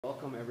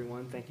Welcome,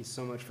 everyone. Thank you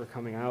so much for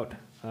coming out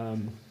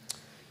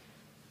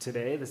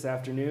this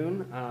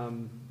afternoon.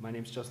 My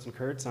name is Justin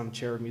Kurtz. I'm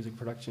Chair of Music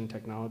Production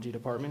Technology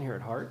Department here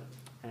at Hartt.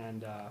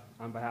 And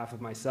on behalf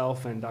of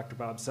myself and Dr.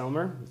 Bob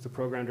Selmer, who's the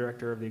Program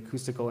Director of the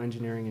Acoustical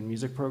Engineering and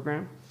Music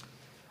Program,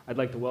 I'd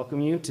like to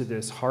welcome you to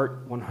this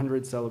Hartt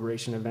 100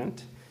 celebration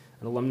event,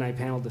 an alumni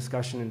panel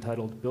discussion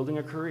entitled Building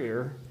a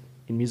Career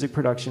in Music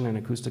Production and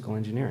Acoustical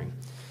Engineering.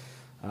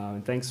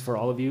 And thanks for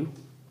all of you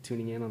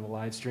tuning in on the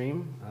live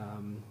stream.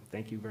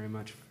 Thank you very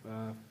much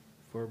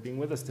for being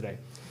with us today.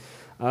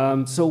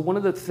 So one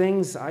of the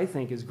things I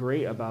think is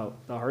great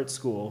about the Hartt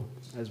School,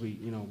 as we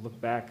look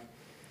back,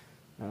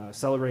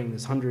 celebrating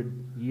this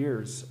 100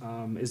 years,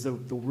 is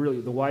the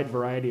wide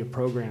variety of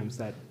programs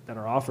that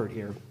are offered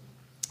here.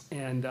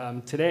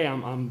 And today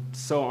I'm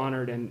so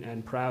honored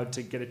and proud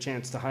to get a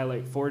chance to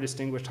highlight 4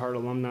 distinguished Hartt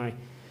alumni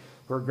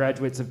who are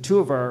graduates of 2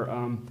 of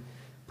our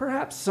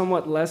perhaps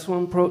somewhat less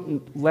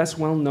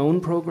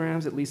well-known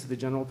programs, at least to the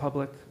general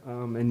public,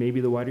 and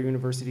maybe the wider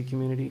university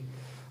community.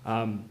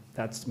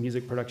 That's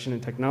Music Production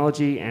and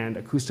Technology and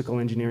Acoustical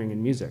Engineering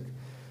and Music.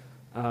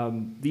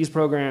 These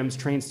programs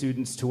train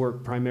students to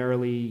work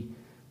primarily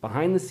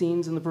behind the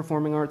scenes in the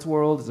performing arts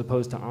world as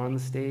opposed to on the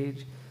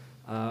stage.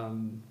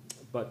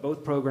 But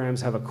both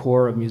programs have a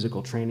core of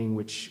musical training,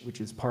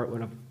 which is part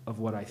of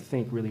what I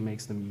think really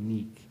makes them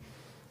unique.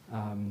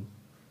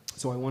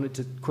 So I wanted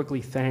to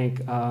quickly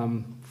thank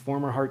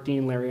former Hartt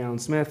Dean Larry Allen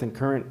Smith and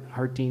current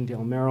Hartt Dean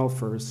Dale Merrill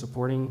for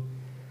supporting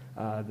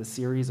the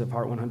series of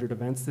Hartt 100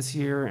 events this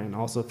year, and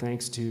also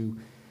thanks to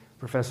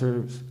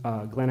Professors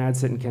Glenn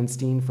Adsit and Ken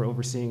Steen for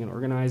overseeing and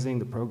organizing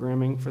the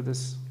programming for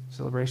this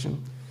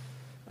celebration.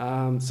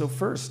 So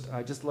first,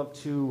 I'd just love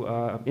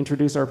to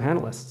introduce our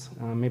panelists.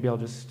 Maybe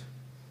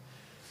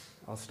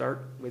I'll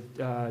start with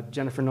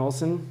Jennifer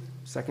Nolson,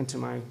 second to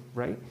my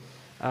right.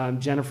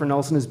 Jennifer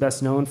Nolson is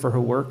best known for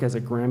her work as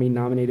a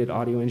Grammy-nominated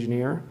audio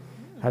engineer,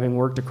 having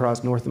worked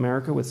across North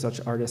America with such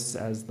artists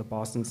as the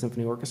Boston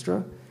Symphony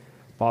Orchestra,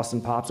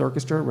 Boston Pops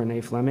Orchestra,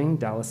 Renee Fleming,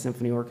 Dallas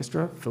Symphony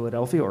Orchestra,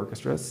 Philadelphia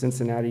Orchestra,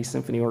 Cincinnati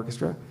Symphony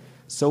Orchestra,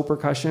 So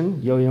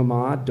Percussion, Yo-Yo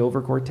Ma,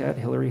 Dover Quartet,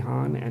 Hilary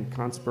Hahn, and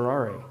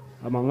Conspirare,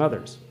 among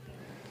others.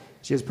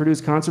 She has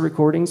produced concert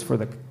recordings for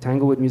the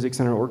Tanglewood Music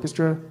Center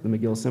Orchestra, the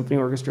McGill Symphony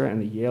Orchestra,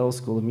 and the Yale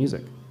School of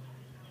Music.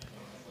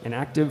 An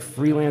active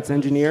freelance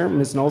engineer,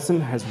 Ms. Nolson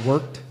has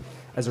worked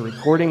as a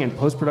recording and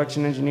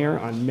post-production engineer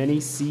on many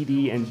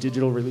CD and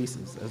digital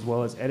releases, as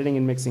well as editing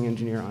and mixing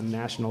engineer on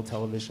national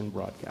television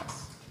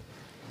broadcasts.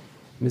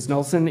 Ms.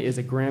 Nolson is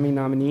a Grammy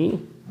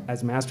nominee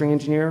as mastering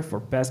engineer for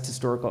Best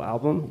Historical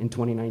Album in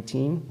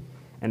 2019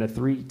 and a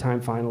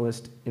 3-time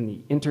finalist in the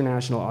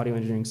International Audio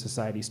Engineering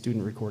Society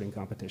Student Recording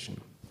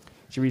Competition.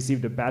 She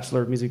received a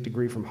Bachelor of Music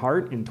degree from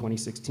Hartt in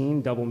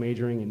 2016, double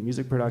majoring in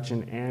music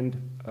production and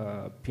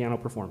piano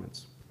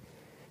performance.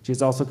 She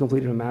has also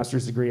completed a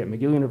master's degree at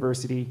McGill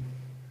University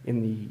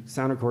in the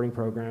sound recording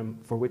program,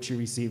 for which she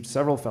received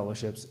several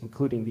fellowships,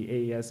 including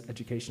the AES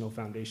Educational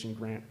Foundation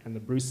Grant and the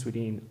Bruce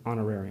Swedien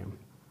Honorarium.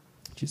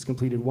 She's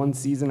completed 1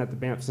 season at the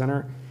Banff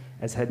Center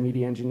as head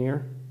media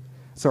engineer.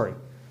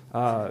 4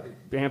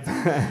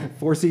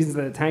 seasons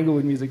at the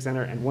Tanglewood Music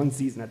Center and 1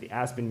 season at the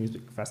Aspen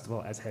Music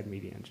Festival as head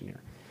media engineer.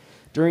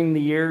 During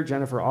the year,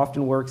 Jennifer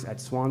often works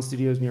at Swan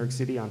Studios, New York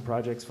City on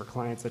projects for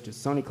clients such as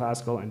Sony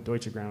Classical and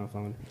Deutsche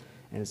Grammophon,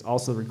 and is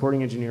also the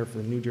recording engineer for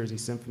the New Jersey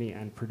Symphony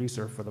and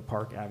producer for the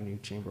Park Avenue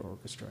Chamber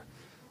Orchestra.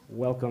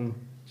 Welcome,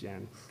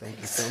 Jen. Thank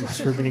you so much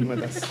for being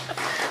with us.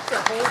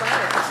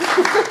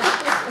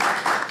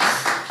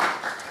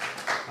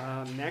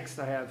 Next,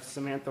 I have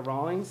Samantha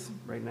Rawlings,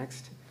 right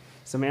next.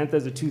 Samantha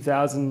is a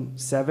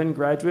 2007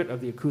 graduate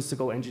of the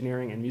Acoustical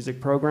Engineering and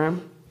Music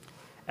Program.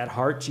 At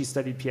Hartt, she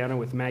studied piano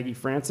with Maggie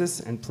Francis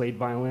and played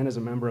violin as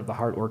a member of the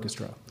Hartt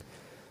Orchestra.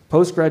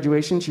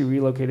 Post-graduation, she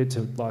relocated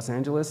to Los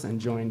Angeles and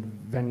joined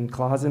Van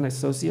Clausen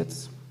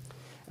Associates.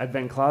 At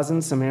Van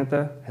Clausen,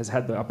 Samantha has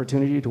had the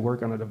opportunity to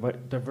work on a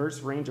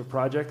diverse range of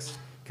projects,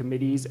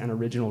 committees, and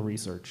original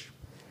research.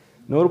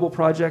 Notable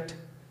project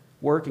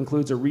work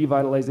includes a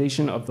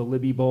revitalization of the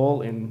Libby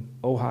Bowl in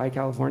Ojai,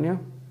 California,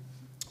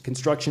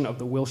 construction of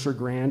the Wilshire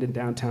Grand in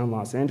downtown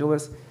Los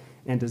Angeles,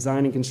 and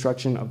design and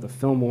construction of the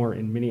Fillmore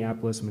in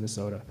Minneapolis,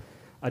 Minnesota,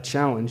 a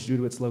challenge due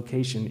to its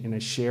location in a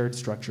shared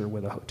structure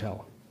with a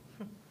hotel.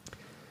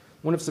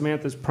 One of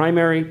Samantha's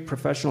primary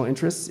professional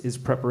interests is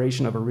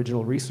preparation of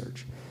original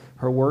research.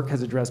 Her work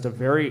has addressed a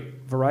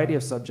variety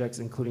of subjects,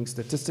 including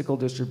statistical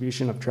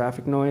distribution of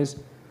traffic noise,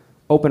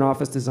 open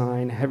office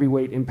design,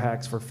 heavyweight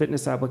impacts for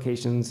fitness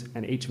applications,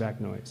 and HVAC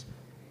noise.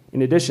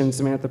 In addition,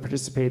 Samantha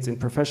participates in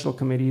professional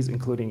committees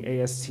including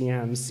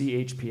ASTM,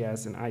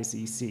 CHPS, and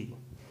ICC.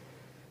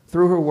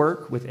 Through her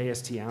work with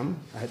ASTM,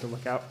 I had to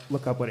look up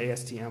what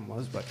ASTM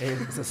was, but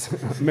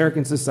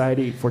American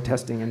Society for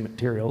Testing and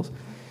Materials,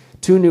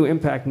 2 new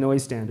impact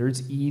noise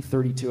standards,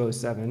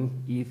 E3207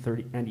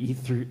 and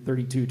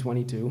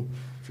E3222, I'm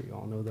sure you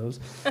all know those,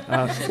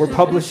 were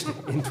published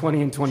in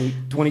 2020 and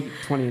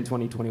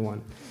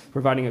 2021,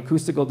 providing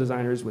acoustical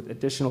designers with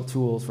additional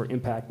tools for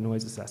impact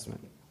noise assessment.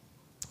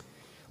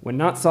 When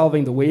not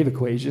solving the wave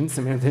equation,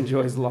 Samantha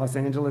enjoys Los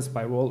Angeles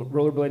by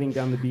rollerblading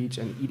down the beach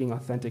and eating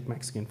authentic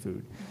Mexican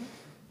food.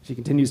 She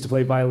continues to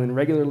play violin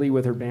regularly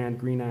with her band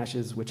Green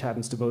Ashes, which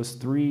happens to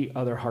boast 3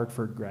 other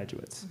Hartford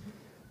graduates.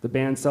 The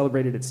band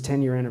celebrated its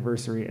 10-year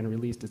anniversary and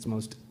released its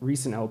most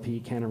recent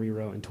LP,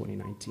 Canarero, in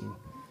 2019.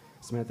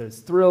 Samantha is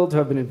thrilled to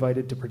have been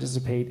invited to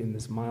participate in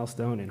this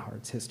milestone in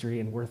Hartt's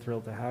history, and we're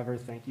thrilled to have her.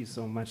 Thank you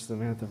so much,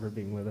 Samantha, for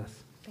being with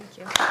us. Thank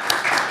you.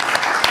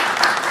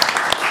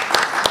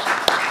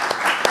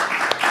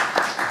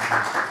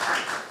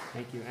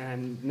 Thank you.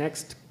 And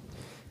next,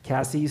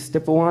 Cassie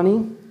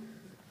Stipawani.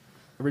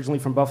 Originally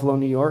from Buffalo,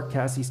 New York,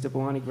 Cassie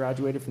Stipawani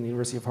graduated from the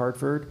University of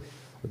Hartford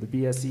with a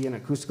BSc in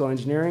acoustical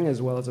engineering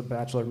as well as a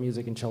Bachelor of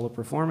Music in Cello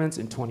Performance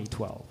in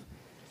 2012.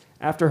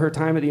 After her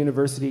time at the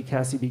university,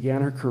 Cassie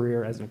began her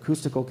career as an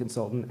acoustical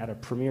consultant at a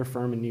premier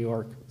firm in New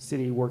York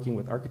City, working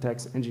with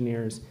architects,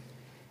 engineers,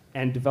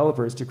 and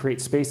developers to create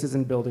spaces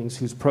and buildings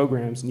whose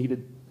programs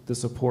needed the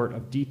support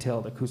of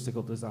detailed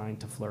acoustical design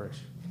to flourish.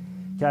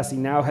 Cassie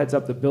now heads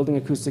up the Building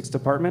Acoustics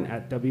Department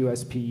at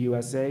WSP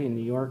USA in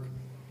New York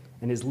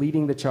and is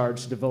leading the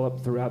charge to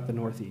develop throughout the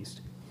Northeast.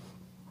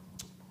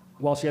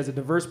 While she has a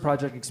diverse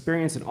project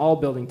experience in all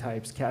building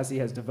types, Cassie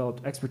has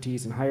developed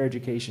expertise in higher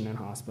education and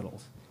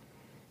hospitals.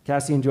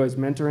 Cassie enjoys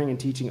mentoring and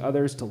teaching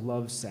others to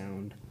love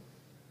sound.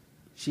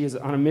 She is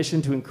on a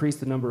mission to increase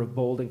the number of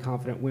bold and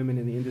confident women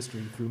in the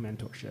industry through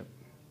mentorship.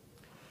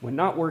 When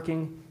not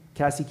working,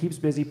 Cassie keeps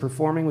busy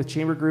performing with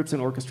chamber groups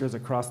and orchestras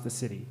across the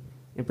city.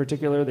 In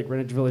particular, the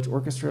Greenwich Village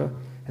Orchestra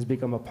has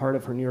become a part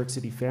of her New York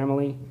City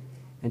family,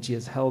 and she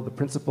has held the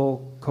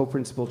principal,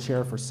 co-principal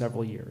chair for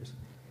several years.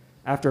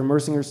 After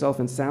immersing herself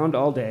in sound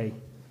all day,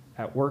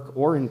 at work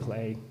or in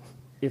play,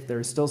 if there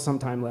is still some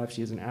time left,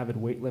 she is an avid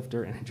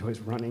weightlifter and enjoys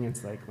running and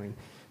cycling.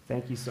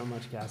 Thank you so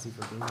much, Cassie,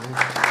 for being here.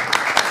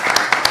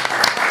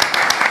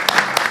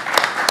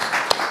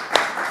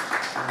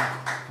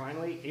 And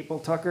finally, April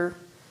Tucker.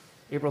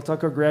 April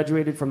Tucker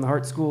graduated from the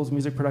Hartt School's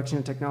Music Production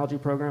and Technology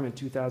program in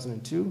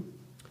 2002.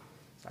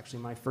 It's actually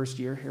my first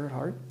year here at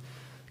Hartt.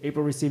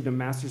 April received a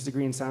master's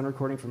degree in sound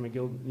recording from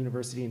McGill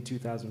University in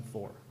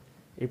 2004.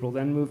 April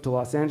then moved to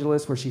Los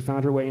Angeles, where she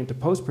found her way into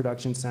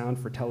post-production sound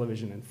for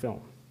television and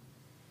film.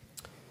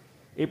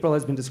 April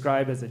has been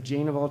described as a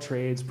Jane of all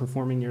trades,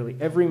 performing nearly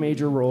every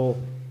major role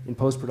in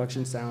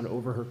post-production sound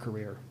over her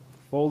career.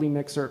 Foley,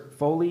 mixer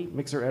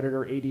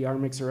editor, ADR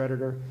mixer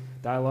editor,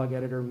 dialogue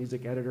editor,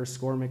 music editor,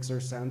 score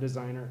mixer, sound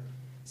designer,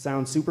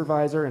 sound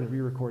supervisor, and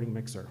re-recording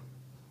mixer.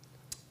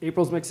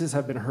 April's mixes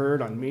have been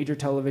heard on major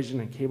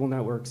television and cable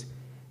networks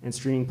and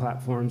streaming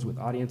platforms with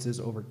audiences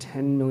over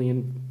 10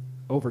 million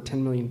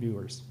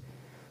viewers.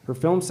 Her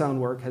film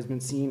sound work has been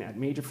seen at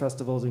major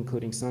festivals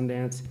including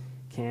Sundance,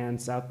 Cannes,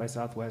 South by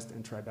Southwest,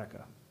 and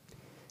Tribeca.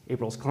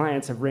 April's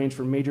clients have ranged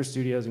from major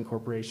studios and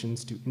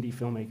corporations to indie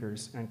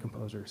filmmakers and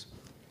composers.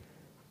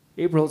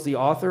 April is the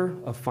author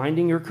of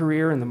Finding Your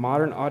Career in the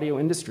Modern Audio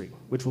Industry,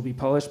 which will be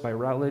published by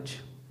Routledge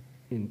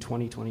in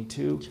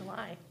 2022.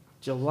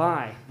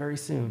 July, very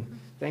soon.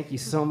 Thank you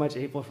so much,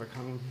 April, for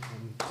coming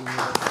and being with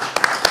us.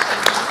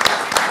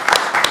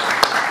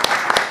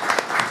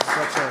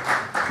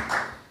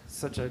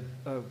 Such a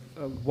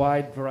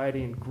wide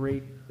variety and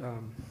great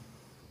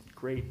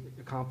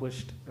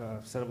accomplished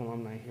set of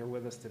alumni here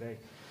with us today.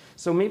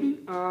 So maybe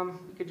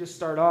we could just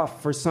start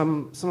off for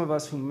some of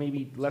us who may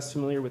be less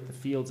familiar with the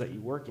fields that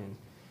you work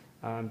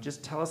in.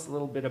 Just tell us a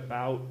little bit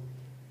about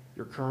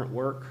your current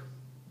work,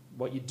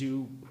 what you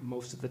do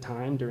most of the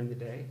time during the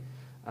day,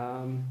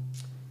 and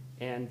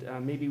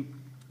maybe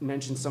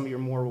mention some of your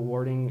more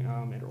rewarding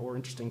or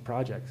interesting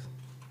projects.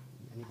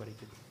 Anybody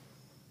could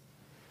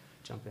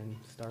jump in,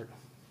 start.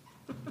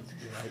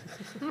 Right.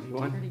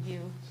 Anyone?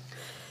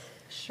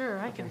 Sure,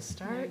 I can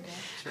start.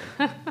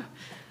 Sure.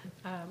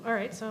 All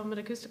right, so I'm an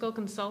acoustical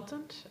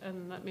consultant,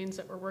 and that means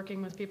that we're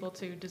working with people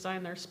to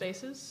design their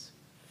spaces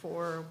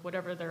for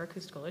whatever their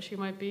acoustical issue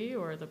might be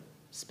or the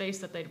space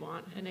that they'd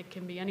want. And it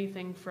can be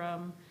anything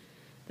from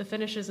the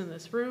finishes in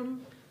this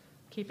room,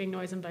 keeping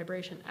noise and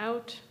vibration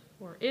out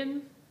or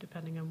in,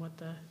 depending on what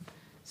the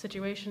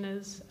situation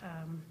is.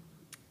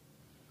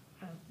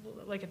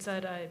 Like it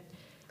said,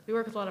 we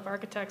work with a lot of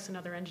architects and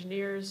other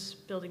engineers,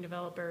 building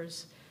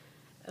developers.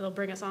 They'll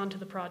bring us onto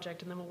the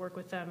project, and then we'll work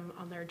with them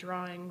on their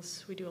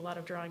drawings. We do a lot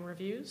of drawing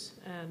reviews,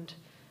 and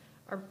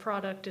our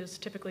product is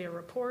typically a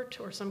report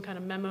or some kind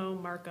of memo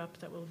markup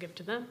that we'll give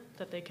to them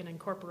that they can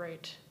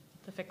incorporate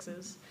the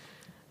fixes.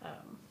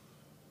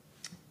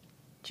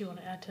 Do you want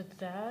to add to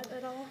that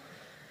at all?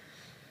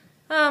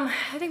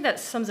 I think that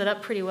sums it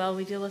up pretty well.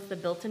 We deal with the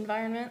built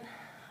environment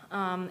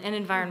and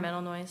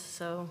environmental noise,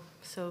 so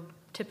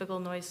typical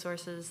noise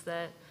sources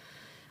that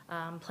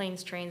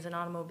planes, trains, and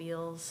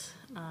automobiles,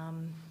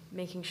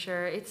 making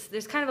sure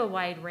there's kind of a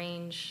wide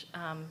range,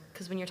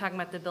 because when you're talking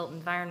about the built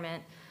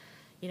environment,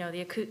 you know,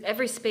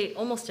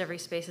 almost every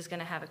space is going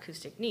to have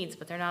acoustic needs,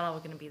 but they're not all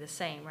going to be the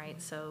same,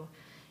 right? So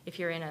if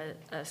you're in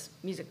a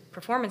music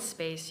performance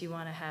space, you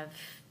want to have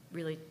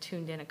really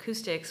tuned in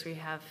acoustics where you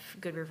have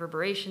good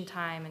reverberation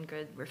time and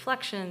good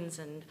reflections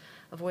and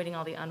avoiding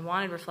all the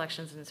unwanted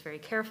reflections, and it's very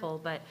careful.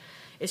 But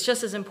it's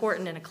just as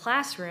important in a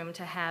classroom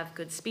to have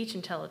good speech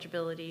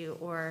intelligibility,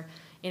 or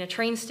in a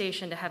train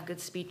station to have good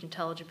speech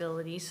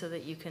intelligibility so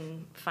that you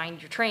can find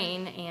your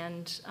train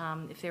and,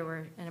 if there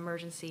were an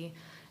emergency,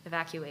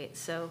 evacuate.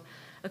 So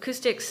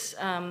acoustics,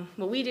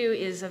 what we do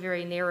is a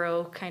very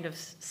narrow kind of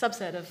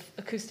subset of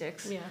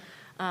acoustics. Yeah.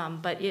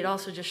 But it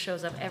also just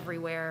shows up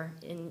everywhere,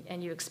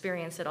 and you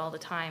experience it all the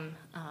time,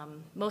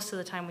 most of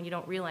the time when you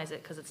don't realize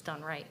it because it's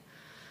done right.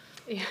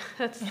 Yeah,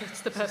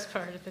 that's the best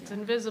part. If it's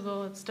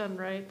invisible, it's done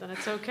right, then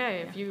it's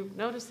okay. If you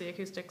notice the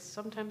acoustics,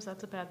 sometimes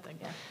that's a bad thing.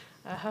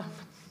 Yeah.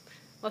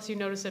 Unless you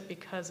notice it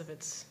because of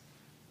its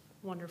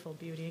wonderful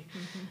beauty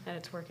and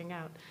it's working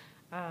out.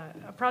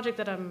 A project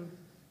that I'm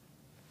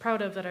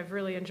proud of, that I've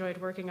really enjoyed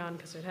working on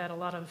because it had a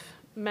lot of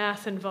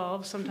math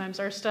involved. Sometimes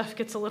our stuff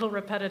gets a little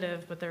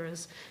repetitive, but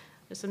there's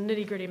some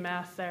nitty-gritty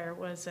math there,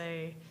 was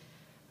a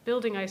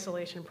building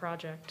isolation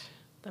project.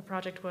 The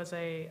project was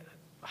a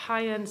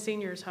high-end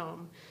seniors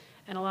home,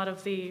 and a lot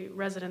of the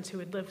residents who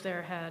had lived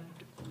there had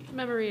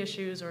memory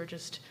issues or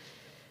just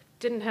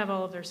didn't have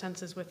all of their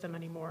senses with them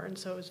anymore. And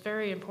so it was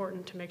very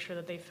important to make sure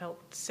that they felt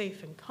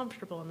safe and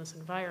comfortable in this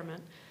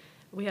environment.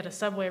 We had a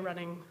subway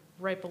running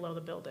right below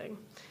the building.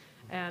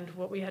 And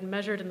what we had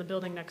measured in the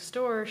building next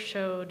door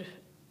showed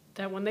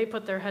that when they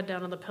put their head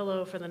down on the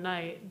pillow for the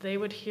night, they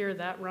would hear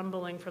that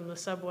rumbling from the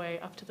subway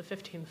up to the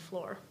 15th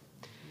floor.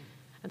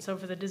 And so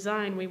for the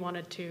design, we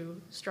wanted to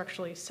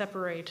structurally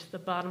separate the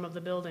bottom of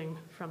the building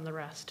from the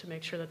rest to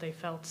make sure that they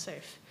felt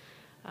safe.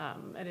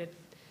 And it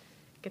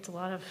gets a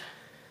lot of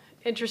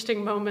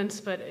interesting moments,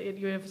 but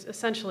you have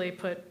essentially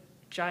put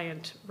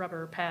giant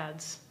rubber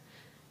pads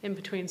in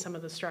between some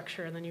of the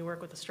structure, and then you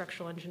work with a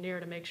structural engineer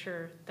to make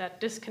sure that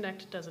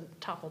disconnect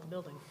doesn't topple the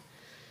building.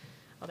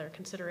 Other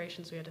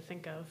considerations we had to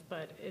think of,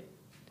 but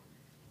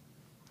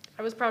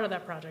I was proud of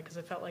that project because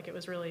it felt like it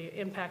was really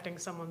impacting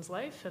someone's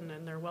life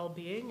and their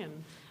well-being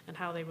and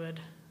how they would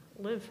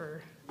live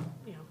for,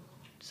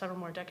 several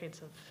more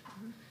decades of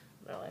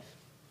their life.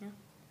 Yeah.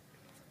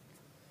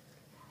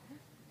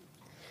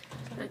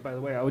 By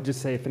the way, I would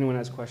just say if anyone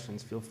has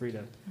questions, feel free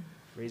to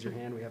raise your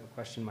hand. We have a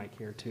question mic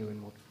here too,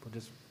 and we'll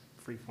just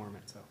free-form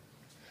it.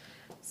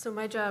 So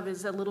my job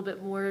is a little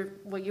bit more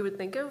what you would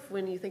think of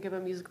when you think of a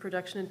music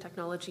production and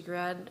technology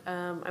grad.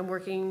 I'm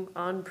working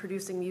on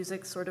producing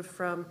music sort of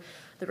from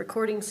the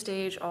recording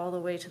stage all the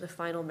way to the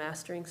final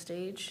mastering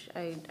stage.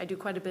 I do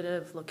quite a bit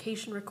of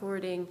location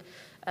recording,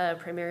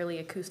 primarily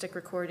acoustic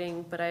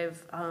recording, but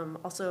I've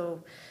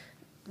also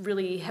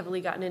really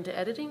heavily gotten into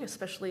editing,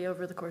 especially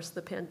over the course of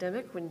the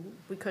pandemic when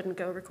we couldn't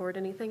go record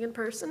anything in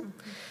person.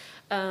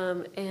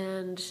 I've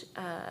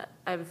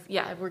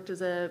worked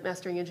as a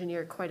mastering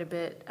engineer quite a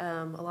bit,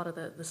 a lot of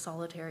the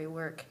solitary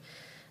work.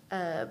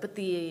 But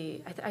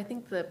I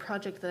think the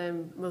project that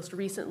I'm most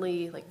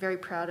recently very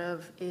proud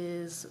of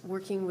is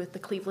working with the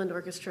Cleveland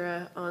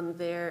Orchestra on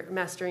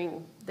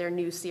mastering their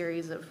new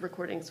series of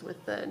recordings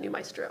with the new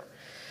maestro.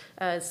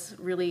 It's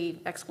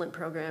really excellent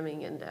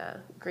programming and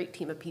a great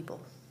team of people.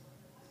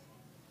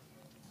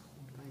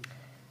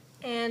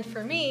 And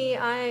for me,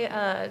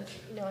 I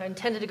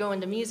intended to go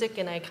into music,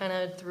 and I kind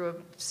of, through a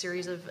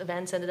series of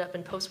events, ended up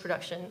in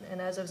post-production. And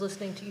as I was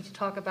listening to you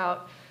talk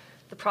about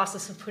the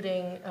process of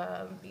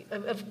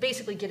of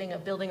basically getting a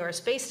building or a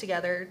space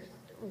together,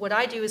 what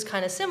I do is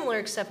kind of similar,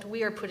 except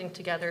we are putting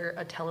together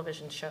a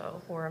television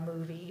show or a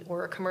movie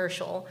or a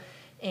commercial.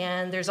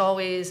 And there's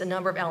always a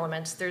number of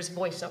elements. There's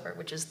voiceover,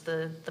 which is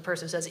the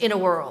person who says, "in a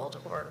world,"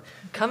 or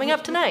 "coming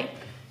up tonight."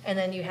 And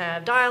then you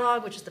have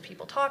dialogue, which is the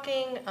people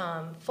talking.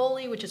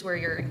 Foley, which is where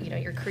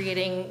you're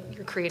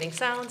creating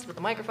sounds with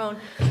the microphone.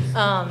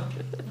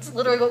 It's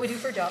literally what we do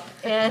for a job.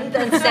 And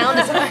then sound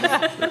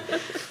design.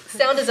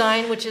 Sound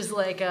design, which is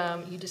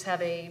you just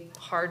have a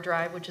hard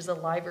drive, which is a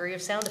library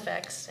of sound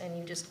effects, and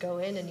you just go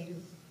in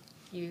and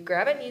you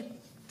grab it and you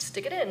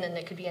stick it in, and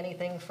it could be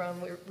anything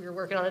from we were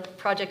working on a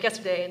project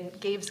yesterday in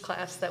Gabe's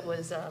class that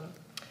was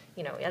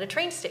at a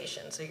train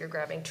station, so you're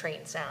grabbing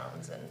train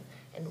sounds and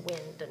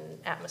wind and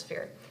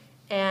atmosphere.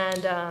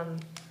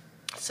 And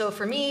so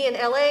for me in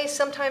LA,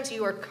 sometimes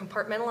you are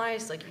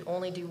compartmentalized, you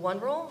only do one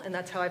role, and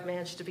that's how I've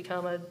managed to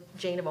become a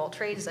Jane of all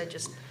trades.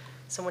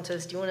 Someone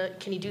says,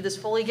 can you do this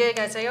Foley gig?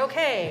 I say,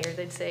 okay. Or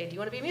they'd say, do you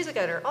want to be a music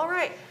editor? All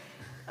right.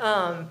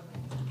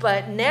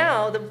 But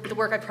now the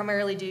work I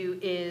primarily do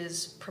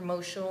is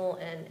promotional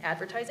and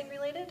advertising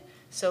related.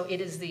 So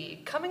it is the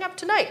coming up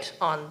tonight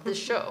on this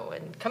show,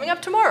 and coming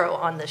up tomorrow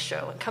on this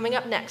show, and coming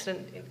up next,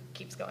 and it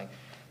keeps going.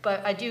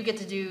 But I do get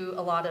to do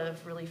a lot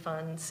of really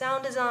fun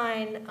sound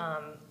design.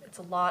 It's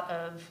a lot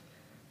of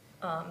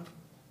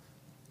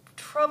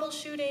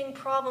troubleshooting,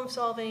 problem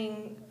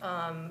solving,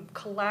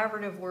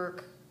 collaborative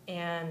work,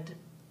 and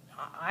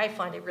I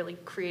find it really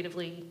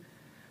creatively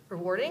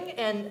rewarding.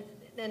 And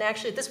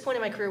actually at this point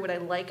in my career, what I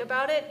like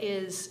about it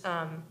is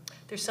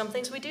there's some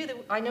things we do that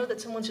I know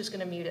that someone's just going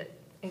to mute it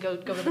and go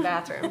to the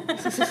bathroom.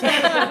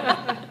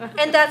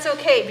 And that's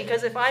okay,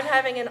 because if I'm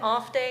having an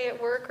off day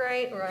at work,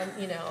 right, or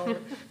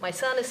my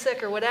son is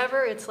sick or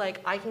whatever, it's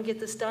like I can get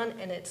this done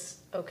and it's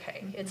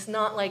okay. It's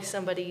not like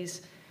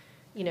somebody's,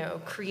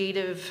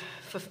 creative,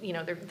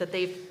 that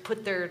they've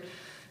put their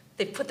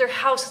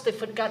house,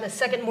 gotten a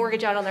second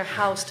mortgage out on their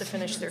house to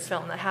finish their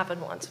film. That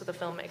happened once with a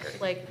filmmaker.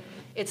 Like,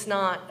 it's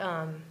not,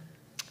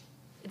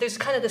 there's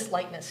kind of this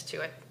lightness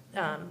to it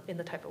in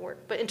the type of work.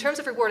 But in terms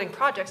of rewarding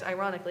projects,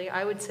 ironically,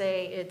 I would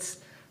say it's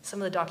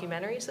some of the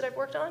documentaries that I've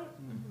worked on.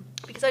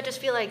 Because I just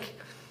feel like,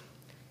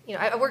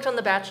 I worked on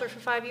The Bachelor for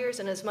 5 years,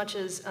 and as much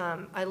as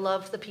I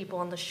loved the people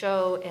on the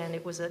show, and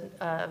it was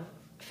a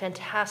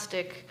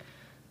fantastic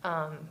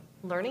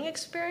learning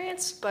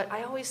experience, but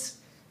I always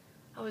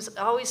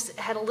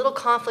had a little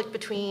conflict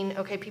between,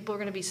 okay, people are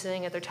going to be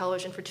sitting at their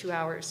television for 2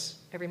 hours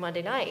every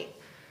Monday night.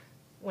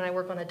 When I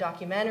work on a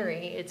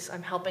documentary,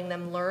 I'm helping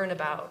them learn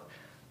about,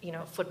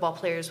 football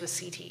players with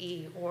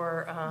CTE,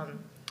 or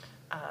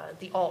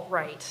the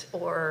alt-right,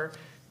 or,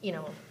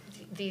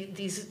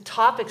 these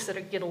topics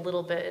that get a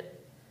little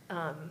bit,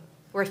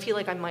 where I feel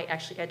like I might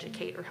actually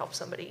educate or help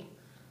somebody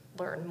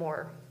learn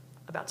more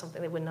about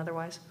something they wouldn't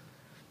otherwise.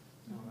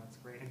 Oh, that's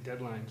great. And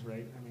deadlines,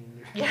 right? I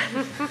mean,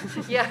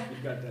 Yeah.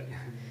 You've got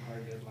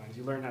hard deadlines.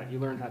 You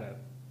learn how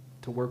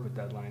to work with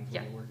deadlines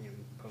when you're working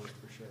in post,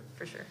 for sure.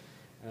 For sure.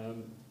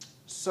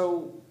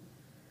 So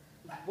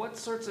what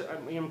sorts of,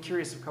 I'm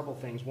curious of a couple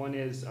things. One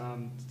is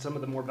some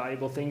of the more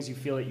valuable things you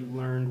feel that you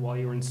learned while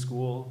you were in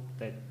school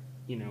that,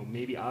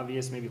 maybe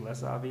obvious, maybe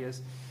less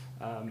obvious.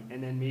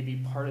 And then maybe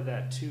part of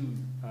that too,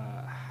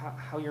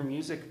 how your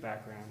music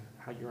background,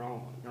 how you're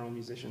all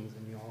musicians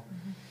and you all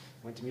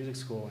went to music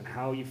school, and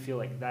how you feel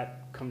like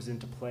that comes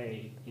into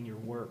play in your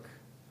work.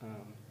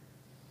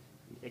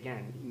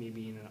 Again,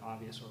 maybe in an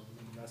obvious or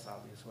maybe less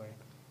obvious way.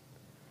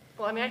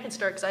 Well, I can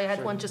start because I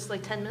had one just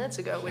like 10 minutes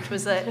ago, which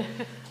was that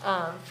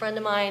friend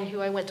of mine who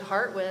I went to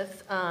Hartt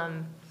with,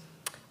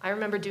 I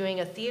remember doing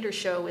a theater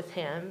show with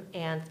him,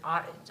 and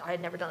I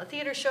had never done a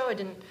theater show.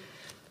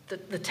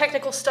 The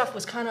technical stuff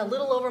was kind of a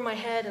little over my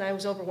head, and I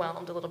was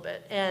overwhelmed a little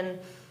bit. And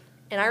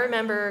I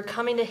remember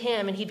coming to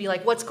him, and he'd be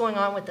like, "What's going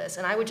on with this?"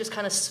 And I would just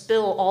kind of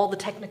spill all the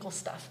technical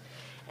stuff.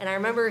 And I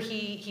remember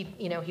he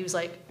was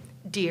like,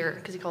 "Dear,"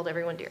 because he called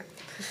everyone dear.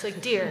 He's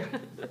like, "Dear,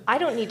 I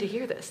don't need to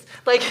hear this.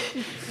 Like,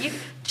 you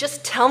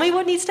just tell me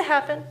what needs to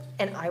happen,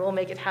 and I will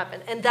make it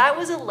happen." And that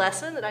was a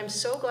lesson that I'm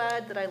so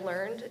glad that I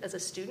learned as a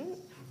student.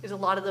 There's a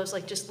lot of those,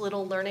 like, just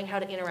little learning how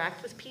to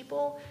interact with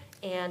people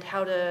and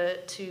how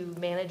to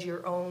manage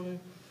your own,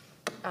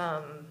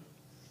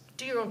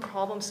 do your own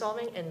problem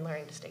solving and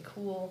learning to stay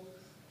cool.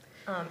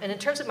 And in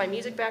terms of my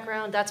music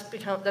background, that's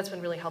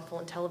been really helpful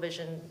in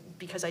television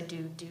because I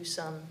do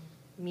some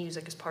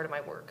music as part of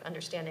my work,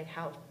 understanding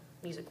how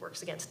music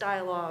works against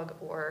dialogue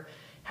or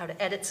how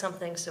to edit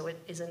something so it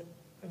isn't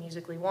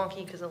musically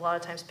wonky, because a lot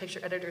of times picture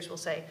editors will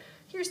say,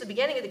 "Here's the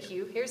beginning of the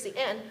cue, here's the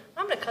end,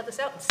 I'm going to cut this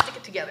out and stick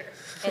it together,"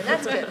 and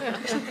that's good.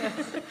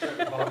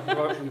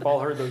 We've all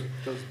heard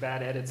those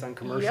bad edits on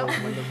commercials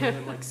when the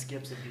rhythm like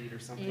skips a beat or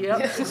something.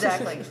 Yep,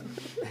 exactly.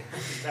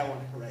 That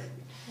one, right.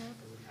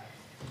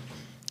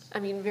 I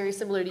mean, very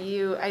similar to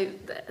you.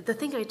 The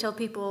thing I tell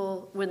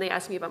people when they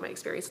ask me about my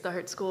experience at the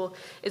Hartt School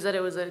is that it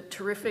was a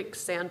terrific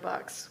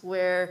sandbox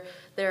where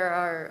there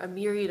are a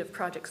myriad of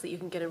projects that you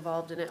can get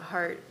involved in at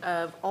Hartt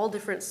of all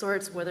different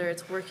sorts, whether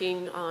it's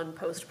working on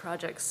post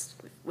projects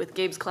with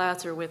Gabe's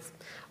class or with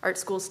art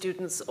school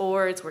students,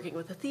 or it's working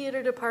with the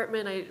theater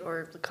department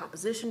or the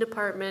composition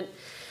department.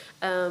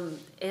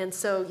 And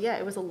so, yeah,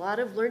 it was a lot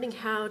of learning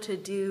how to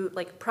do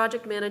like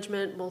project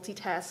management,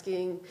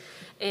 multitasking,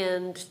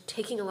 and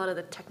taking a lot of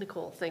the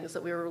technical things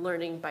that we were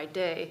learning by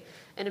day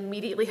and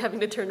immediately having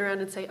to turn around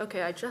and say,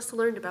 okay, I just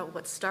learned about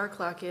what star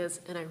clock is,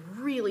 and I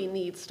really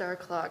need star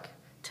clock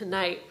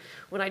tonight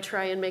when I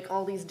try and make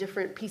all these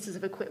different pieces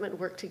of equipment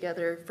work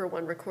together for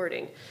one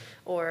recording.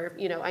 Or,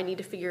 I need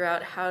to figure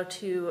out how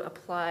to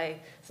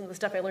apply some of the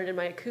stuff I learned in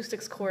my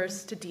acoustics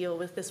course to deal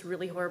with this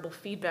really horrible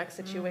feedback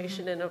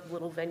situation in a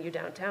little venue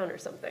downtown or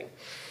something.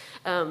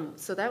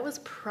 So that was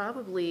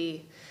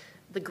probably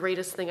the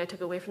greatest thing I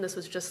took away from this,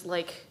 was just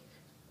like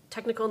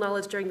technical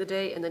knowledge during the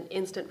day and then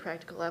instant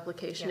practical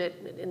application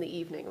in the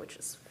evening, which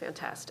is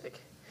fantastic.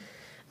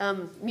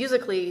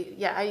 Musically,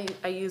 yeah,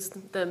 I use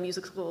the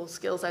music school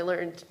skills I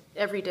learned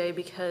every day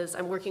because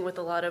I'm working with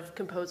a lot of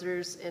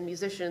composers and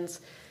musicians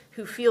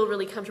who feel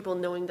really comfortable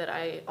knowing that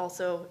I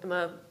also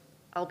am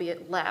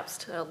albeit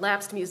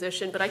lapsed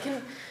musician, but I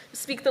can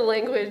speak the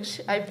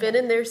language. I've been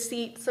in their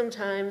seat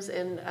sometimes,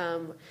 and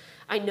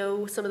I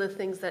know some of the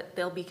things that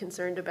they'll be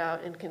concerned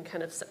about and can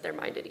kind of set their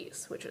mind at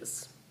ease, which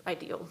is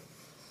ideal.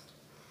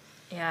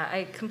 Yeah,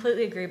 I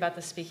completely agree about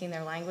the speaking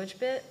their language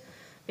bit.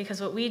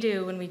 Because what we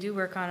do when we do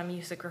work on a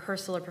music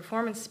rehearsal or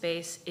performance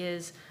space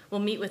is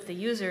we'll meet with the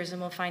users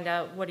and we'll find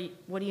out what do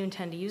you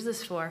intend to use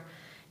this for.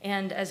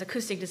 And as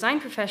acoustic design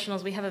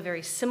professionals, we have a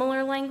very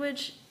similar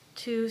language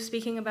to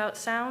speaking about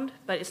sound,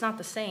 but it's not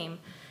the same.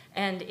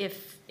 And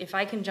if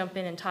I can jump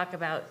in and talk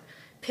about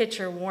pitch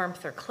or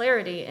warmth or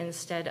clarity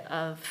instead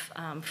of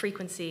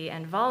frequency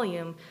and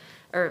volume,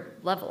 or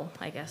level,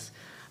 I guess,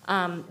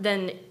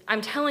 then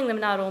I'm telling them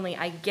not only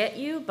I get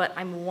you, but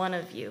I'm one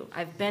of you.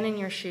 I've been in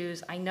your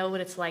shoes. I know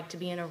what it's like to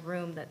be in a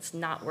room that's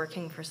not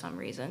working for some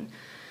reason.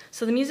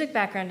 So the music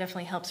background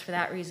definitely helps for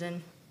that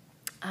reason.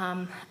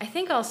 I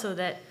think also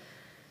that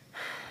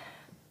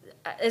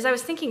as I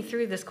was thinking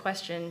through this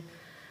question,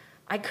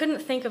 I couldn't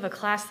think of a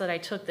class that I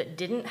took that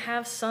didn't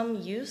have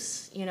some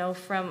use,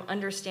 from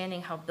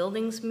understanding how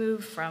buildings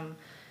move, from,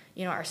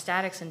 our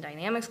statics and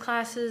dynamics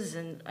classes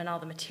and all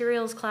the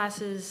materials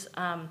classes.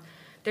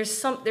 There's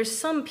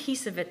some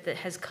piece of it that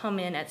has come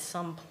in at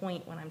some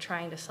point when I'm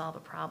trying to solve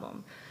a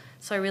problem.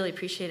 So I really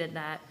appreciated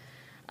that.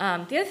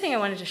 The other thing I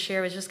wanted to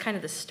share was just kind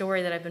of the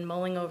story that I've been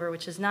mulling over,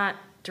 which is not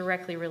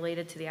directly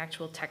related to the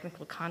actual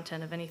technical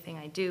content of anything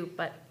I do,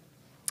 but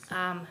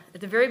at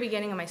the very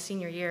beginning of my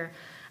senior year,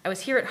 I was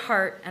here at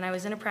Hartt, and I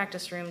was in a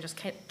practice room just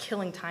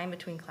killing time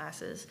between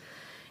classes.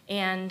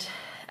 And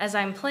as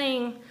I'm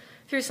playing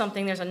through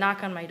something, there's a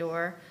knock on my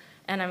door,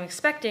 and I'm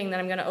expecting that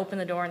I'm going to open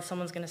the door and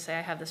someone's going to say,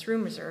 I have this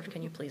room reserved,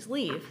 can you please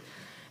leave?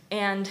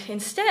 And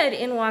instead,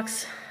 in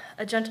walks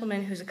a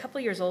gentleman who's a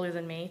couple years older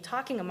than me,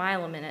 talking a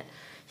mile a minute.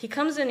 He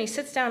comes in, he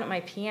sits down at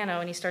my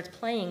piano, and he starts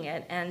playing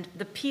it, and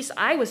the piece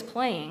I was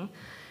playing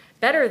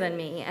better than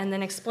me, and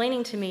then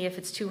explaining to me if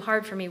it's too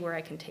hard for me where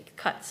I can take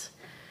cuts.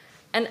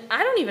 And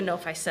I don't even know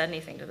if I said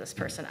anything to this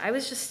person. I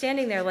was just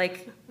standing there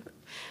like,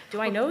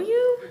 do I know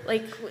you?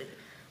 Like,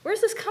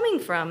 where's this coming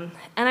from?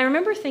 And I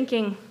remember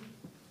thinking,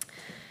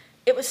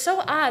 it was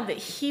so odd that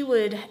he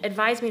would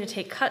advise me to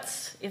take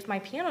cuts if my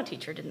piano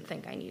teacher didn't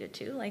think I needed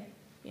to. Like,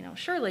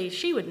 surely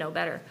she would know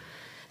better.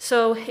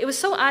 So it was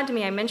so odd to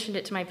me, I mentioned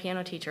it to my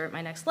piano teacher at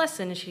my next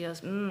lesson, and she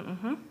goes,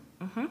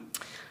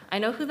 I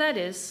know who that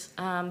is.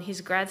 He's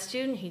a grad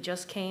student. He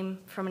just came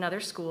from another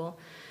school.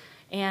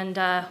 And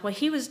what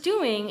he was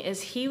doing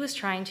is he was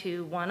trying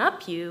to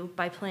one-up you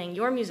by playing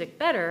your music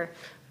better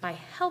by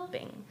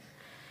helping.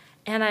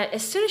 And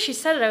as soon as she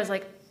said it, I was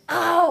like,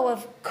 oh,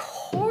 of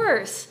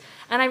course.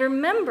 And I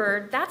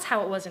remembered that's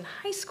how it was in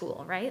high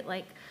school, right?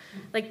 Like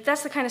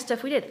that's the kind of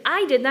stuff we did.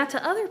 I did that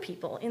to other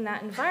people in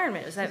that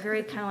environment. It was that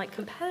very kind of like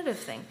competitive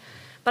thing.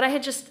 But I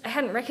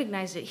hadn't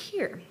recognized it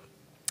here.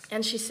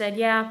 And she said,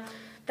 yeah,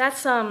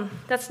 that's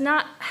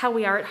not how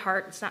we are at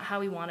Hartt. It's not how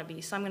we want to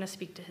be. So I'm going to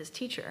speak to his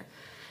teacher.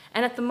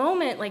 And at the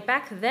moment, like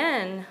back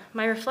then,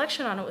 my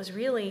reflection on it was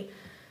really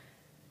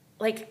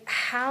like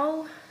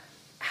how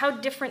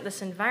different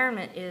this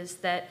environment is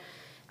that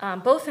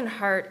both in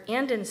Hartt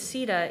and in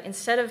CETA,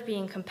 instead of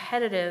being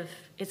competitive,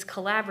 it's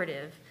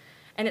collaborative.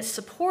 And it's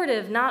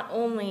supportive, not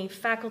only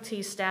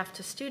faculty, staff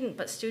to student,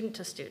 but student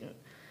to student,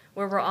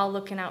 where we're all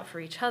looking out for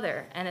each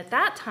other. And at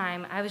that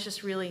time, I was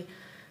just really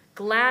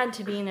glad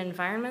to be in an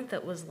environment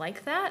that was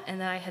like that, and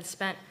that I had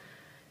spent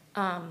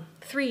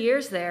 3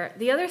 years there.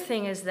 The other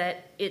thing is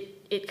that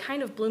it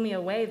kind of blew me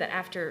away that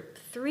after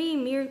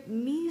 3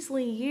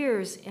 measly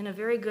years in a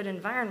very good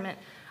environment,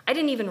 I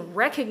didn't even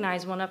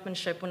recognize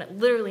one-upmanship when it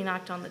literally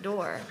knocked on the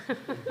door.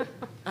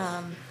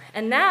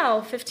 And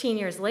now, 15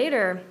 years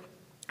later,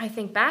 I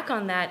think back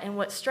on that, and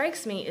what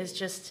strikes me is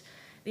just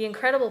the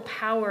incredible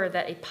power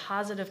that a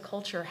positive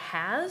culture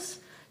has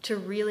to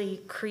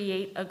really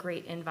create a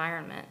great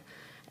environment.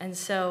 And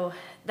so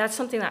that's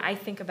something that I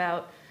think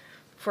about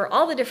for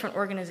all the different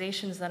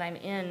organizations that I'm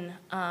in,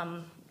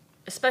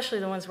 especially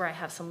the ones where I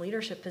have some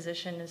leadership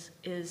position,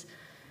 is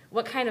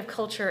what kind of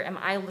culture am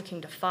I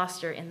looking to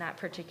foster in that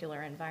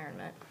particular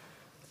environment?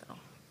 So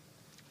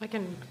I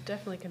can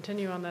definitely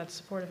continue on that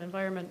supportive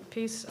environment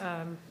piece.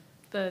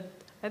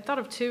 I thought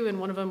of two, and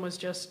one of them was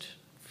just,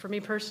 for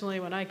me personally,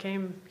 when I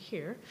came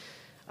here,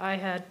 I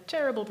had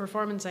terrible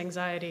performance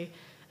anxiety,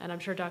 and I'm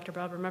sure Dr.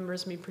 Bob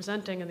remembers me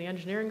presenting in the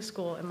engineering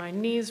school, and my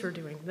knees were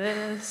doing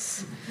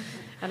this,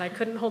 and I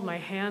couldn't hold my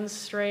hands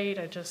straight.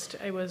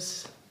 It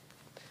was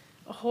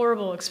a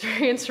horrible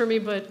experience for me,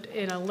 but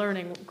in a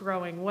learning,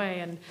 growing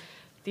way. And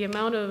the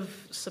amount of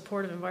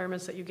supportive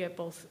environments that you get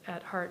both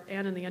at Hartt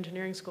and in the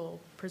engineering school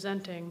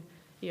presenting,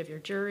 you have your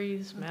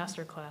juries,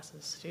 master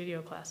classes,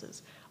 studio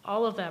classes,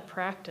 all of that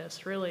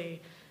practice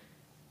really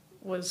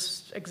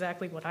was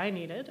exactly what I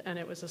needed, and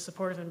it was a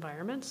supportive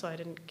environment, so I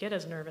didn't get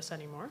as nervous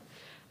anymore.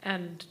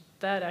 And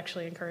that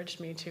actually encouraged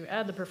me to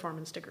add the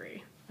performance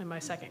degree in my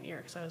second year,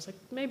 because I was like,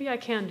 maybe I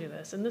can do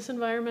this. In this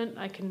environment,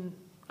 I can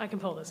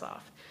pull this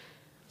off.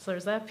 So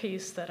there's that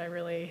piece that I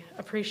really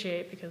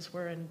appreciate, because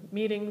we're in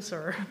meetings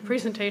or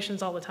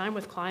presentations all the time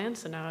with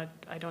clients, and now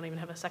I don't even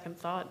have a second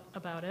thought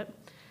about it.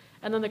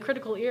 And then the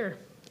critical ear.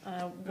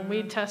 When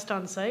we test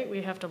on site,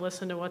 we have to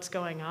listen to what's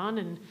going on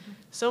in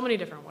so many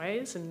different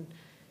ways, and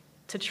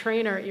to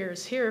train our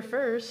ears here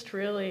first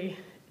really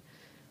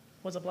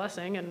was a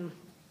blessing, and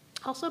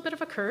also a bit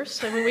of a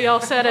curse. I mean, we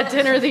all sat at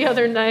dinner the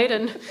other night,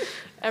 and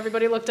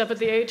everybody looked up at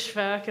the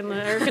HVAC in the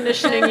air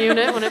conditioning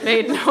unit when it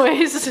made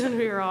noise, and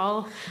we were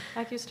all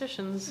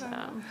acousticians.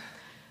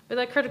 But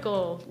that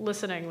critical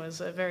listening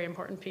was a very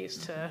important piece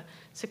to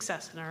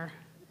success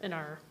in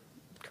our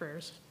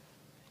careers.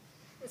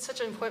 It's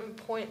such an important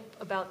point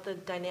about the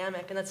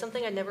dynamic, and that's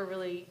something I never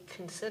really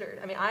considered.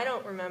 I mean, I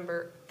don't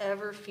remember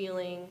ever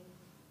feeling,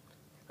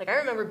 like I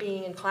remember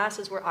being in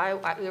classes where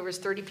there was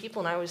 30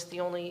 people and I was the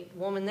only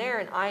woman there,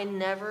 and I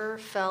never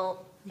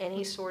felt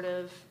any sort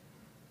of,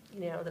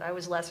 that I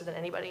was lesser than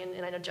anybody.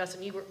 And I know,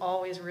 Justin, you were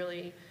always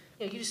really,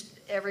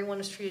 everyone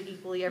was treated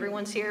equally,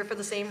 everyone's here for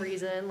the same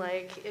reason,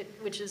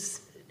 which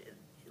is,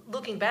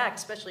 looking back,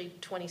 especially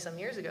 20-some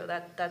years ago,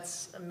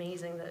 that's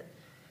amazing that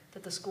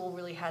the school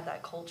really had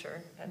that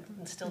culture, and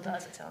still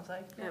does, it sounds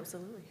like. Yeah,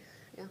 absolutely,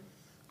 yeah.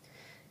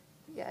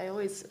 Yeah, I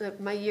always,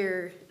 my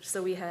year,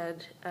 so we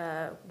had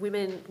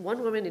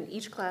one woman in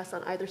each class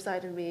on either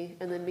side of me,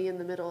 and then me in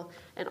the middle,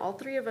 and all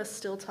three of us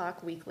still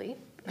talk weekly.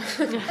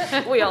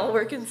 We all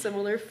work in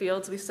similar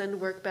fields, we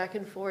send work back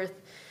and forth,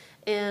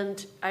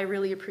 and I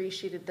really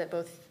appreciated that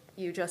both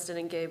you, Justin,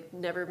 and Gabe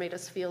never made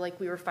us feel like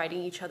we were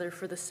fighting each other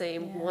for the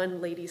same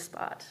one lady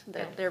spot,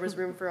 that there was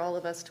room for all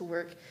of us to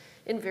work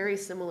in very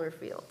similar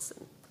fields,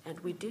 and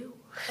we do.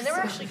 And there were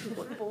actually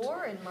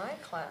 4 in my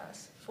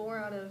class, 4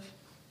 out of,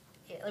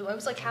 it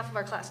was like half of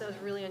our class. That was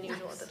really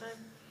unusual at the time.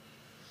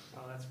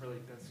 Oh, that's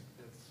great to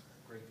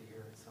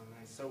hear. It's so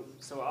nice.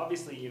 So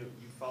obviously, you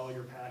follow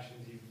your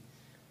passions.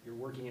 You're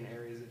working in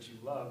areas that you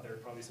love. There are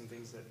probably some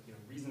things that,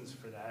 reasons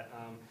for that.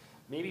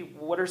 Maybe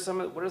what are some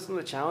of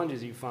the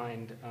challenges you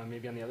find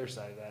maybe on the other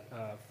side of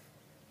that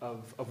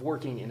of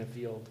working in a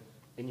field,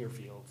 in your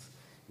fields,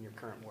 in your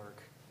current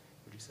work?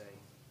 Would you say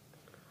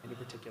any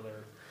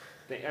particular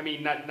thing? I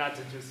mean, not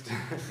to just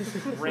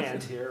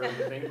rant here or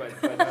anything, but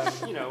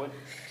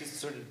just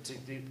sort of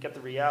to get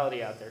the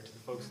reality out there to the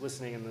folks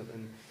listening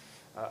and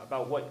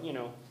about what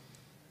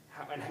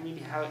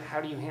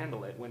how do you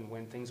handle it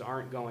when things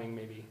aren't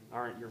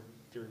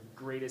your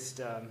greatest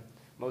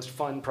most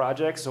fun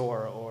projects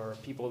or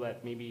people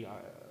that maybe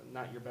are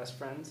not your best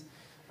friends.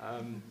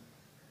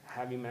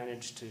 Have you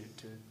managed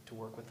to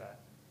work with that?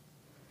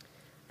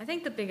 I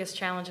think the biggest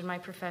challenge in my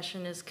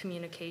profession is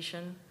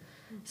communication,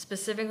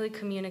 specifically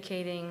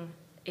communicating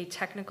a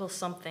technical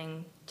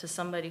something to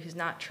somebody who's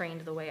not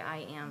trained the way I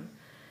am.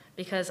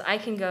 Because I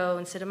can go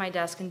and sit at my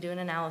desk and do an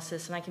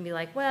analysis, and I can be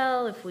like,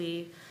 well, if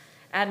we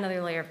add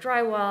another layer of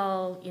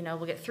drywall,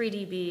 we'll get 3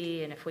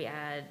 dB, and if we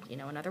add,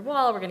 another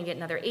wall, we're going to get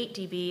another 8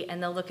 dB,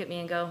 and they'll look at me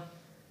and go,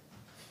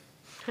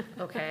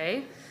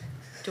 okay,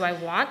 do I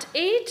want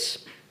 8?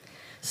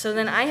 So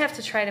then I have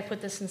to try to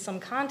put this in some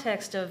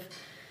context of,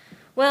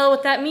 well,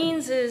 what that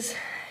means is,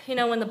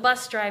 when the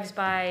bus drives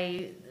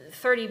by,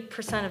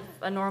 30% of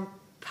a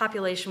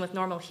population with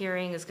normal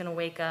hearing is going to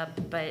wake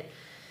up, but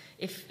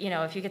if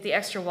you get the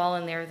extra wall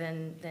in there,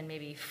 then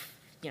maybe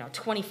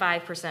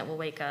 25% will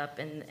wake up,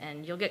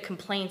 and you'll get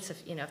complaints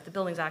if the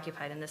building's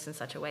occupied in this in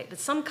such a way. But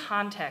some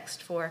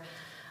context for,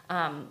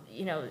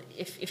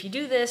 if you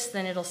do this,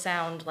 then it'll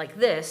sound like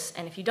this,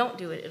 and if you don't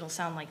do it, it'll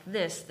sound like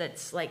this.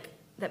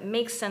 That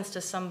makes sense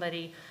to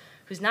somebody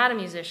who's not a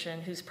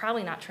musician, who's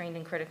probably not trained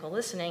in critical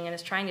listening, and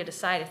is trying to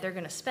decide if they're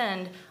going to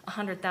spend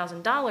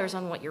 $100,000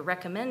 on what you're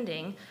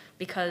recommending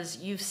because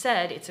you've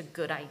said it's a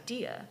good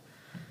idea.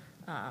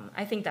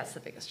 I think that's the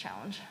biggest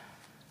challenge.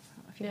 I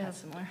don't know if you have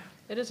similar.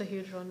 It is a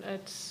huge one.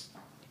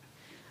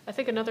 I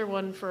think another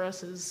one for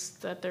us is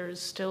that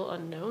there's still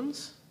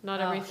unknowns.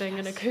 Not everything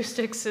in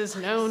acoustics is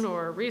known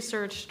or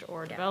researched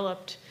or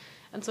developed.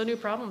 And so new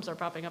problems are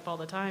popping up all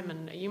the time,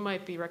 and you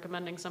might be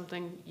recommending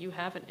something you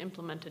haven't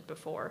implemented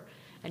before.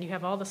 And you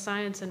have all the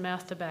science and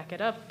math to back it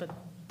up, but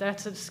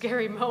that's a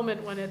scary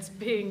moment when it's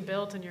being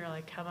built and you're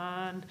like, come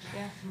on,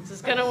 this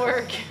is gonna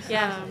work.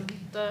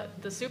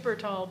 The super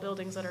tall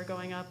buildings that are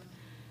going up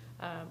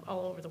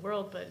all over the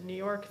world, but in New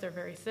York, they're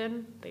very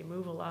thin, they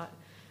move a lot.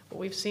 But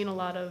we've seen a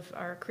lot of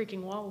our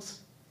creaking walls.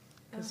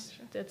 Because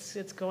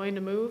it's going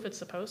to move, it's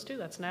supposed to,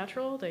 that's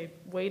natural. They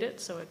weight it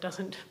so it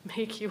doesn't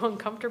make you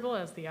uncomfortable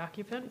as the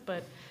occupant,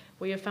 but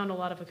we have found a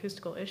lot of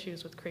acoustical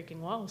issues with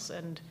creaking walls,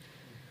 and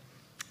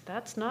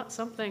that's not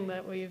something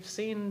that we've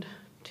seen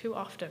too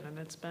often, and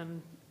it's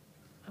been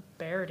a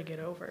bear to get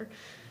over.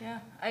 Yeah,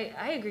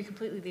 I agree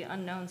completely. The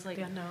unknowns. The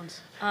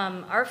unknowns.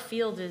 Our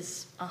field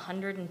is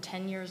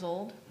 110 years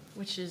old,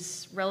 which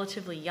is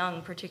relatively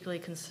young,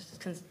 particularly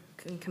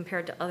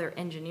compared to other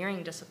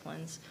engineering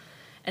disciplines.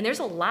 And there's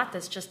a lot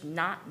that's just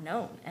not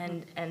known,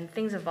 and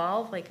things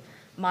evolve. Like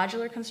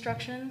modular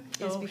construction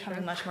is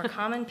becoming much more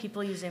common.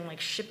 People using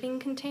shipping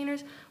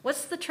containers.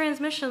 What's the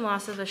transmission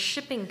loss of a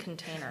shipping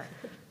container?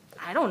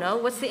 I don't know.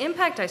 What's the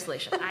impact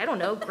isolation? I don't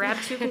know. Grab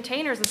 2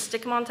 containers and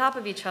stick them on top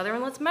of each other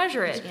and let's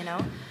measure it,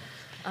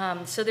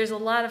 So there's a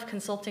lot of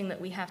consulting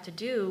that we have to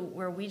do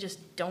where we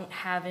just don't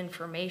have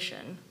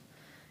information,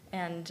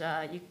 and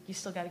you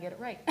still got to get it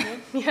right.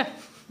 Yeah.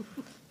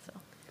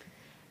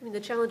 I mean, the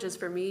challenges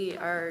for me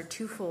are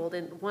twofold,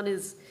 and one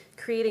is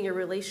creating a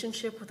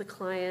relationship with a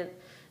client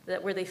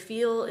where they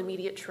feel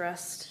immediate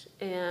trust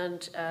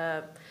and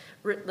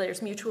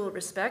there's mutual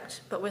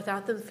respect, but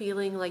without them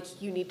feeling like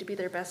you need to be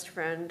their best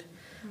friend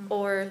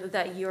or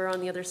that you're on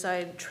the other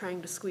side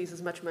trying to squeeze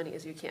as much money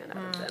as you can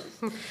out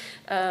of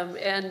them.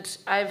 And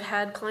I've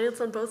had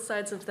clients on both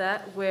sides of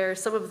that, where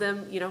some of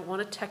them,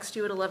 want to text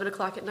you at 11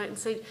 o'clock at night and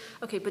say,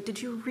 okay, but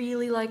did you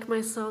really like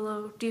my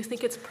solo? Do you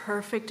think it's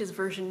perfect? Is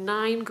version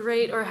 9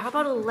 great? Or how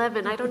about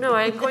 11? I don't know.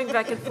 I'm going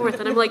back and forth.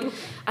 And I'm like,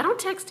 I don't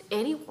text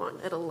anyone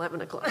at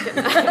 11 o'clock at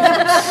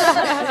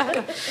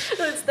night.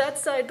 So it's that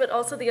side, but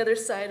also the other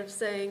side of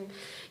saying,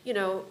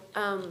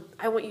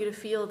 I want you to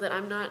feel that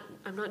I'm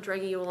not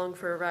dragging you along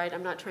for a ride.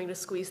 I'm not trying to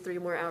squeeze 3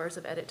 more hours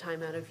of edit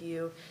time out of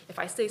you. If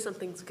I say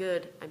something's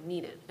good, I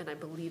mean it, and I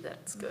believe that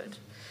it's good.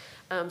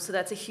 So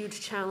that's a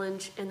huge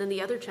challenge. And then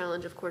the other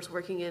challenge, of course,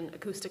 working in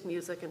acoustic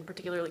music and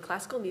particularly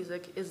classical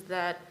music, is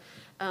that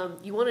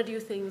you want to do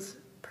things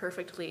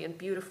perfectly and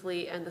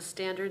beautifully, and the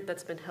standard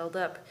that's been held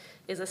up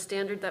is a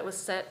standard that was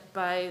set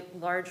by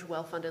large,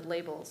 well-funded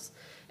labels.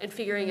 And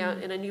figuring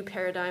out in a new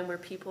paradigm where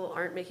people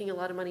aren't making a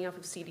lot of money off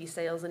of CD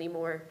sales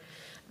anymore,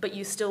 but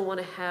you still want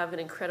to have an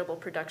incredible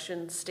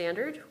production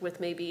standard with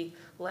maybe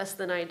less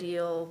than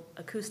ideal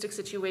acoustic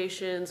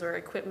situations or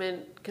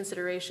equipment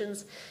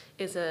considerations,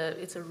 it's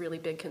a really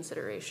big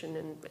consideration,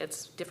 and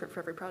it's different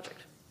for every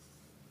project.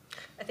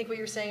 I think what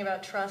you're saying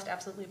about trust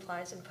absolutely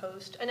applies in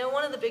post. I know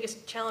one of the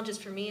biggest challenges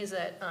for me is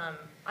that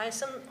I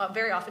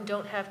very often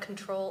don't have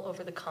control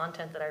over the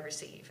content that I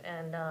receive.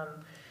 And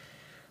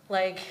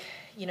I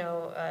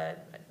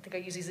think I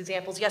used these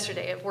examples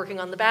yesterday of working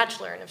on The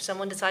Bachelor, and if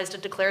someone decides to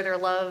declare their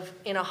love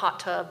in a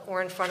hot tub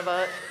or in front of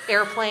an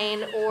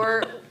airplane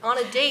or on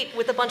a date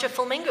with a bunch of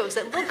flamingos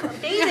that look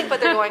amazing, but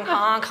they're going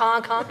honk,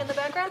 honk, honk in the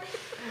background,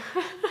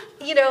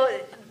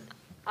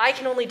 I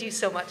can only do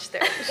so much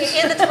there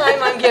in the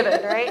time I'm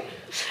given, right?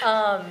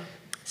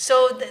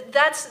 So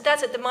that's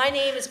it. My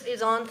name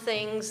is on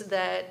things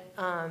that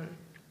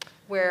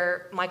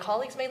where my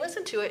colleagues may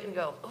listen to it and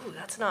go, oh,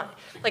 that's not,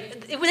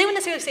 they wouldn't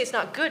necessarily say it's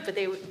not good, but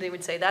they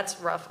would say that's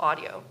rough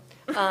audio.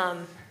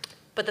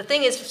 But the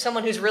thing is,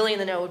 someone who's really in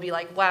the know would be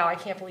like, wow, I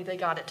can't believe they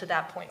got it to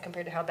that point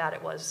compared to how bad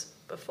it was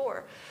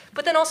before.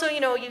 But then also,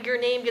 your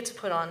name gets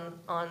put on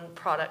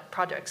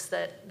projects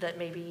that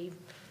maybe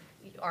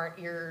aren't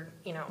your,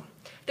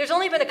 There's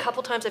only been a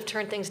couple times I've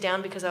turned things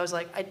down because I was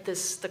like,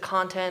 the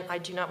content, I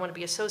do not want to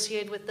be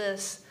associated with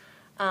this.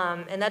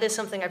 And that is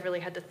something I've really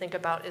had to think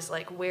about, is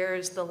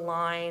where's the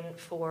line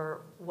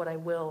for what I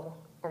will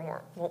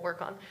or won't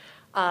work on.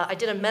 I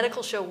did a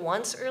medical show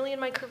once early in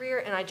my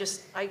career, and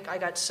I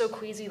got so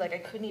queasy, I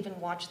couldn't even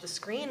watch the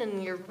screen,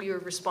 and you're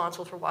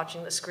responsible for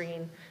watching the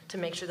screen to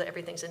make sure that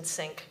everything's in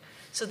sync.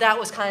 So that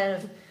was kind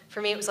of,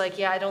 for me, it was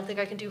I don't think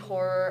I can do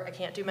horror, I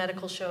can't do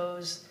medical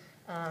shows.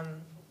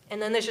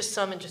 And then there's just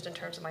some, just in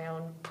terms of my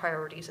own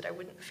priorities, that I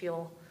wouldn't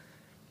feel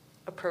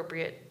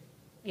appropriate.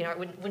 I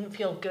wouldn't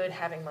feel good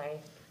having my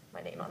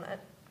name on that.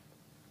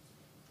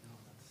 No,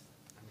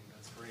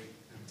 that's great.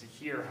 And to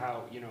hear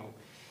how,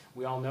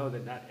 we all know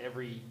that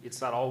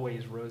it's not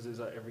always roses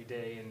every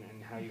day,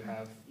 and how you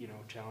have,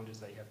 challenges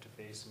that you have to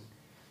face,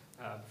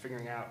 and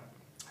figuring out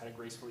how to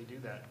gracefully do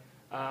that.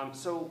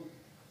 So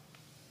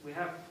we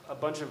have a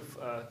bunch of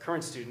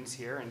current students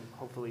here, and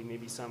hopefully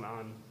maybe some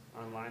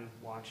online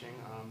watching.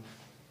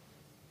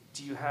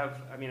 Do you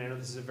have, I know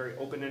this is a very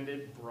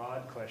open-ended,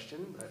 broad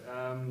question, but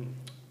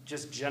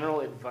just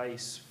general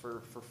advice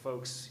for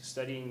folks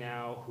studying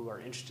now who are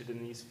interested in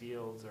these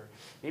fields, or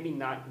maybe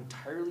not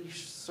entirely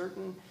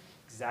certain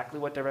exactly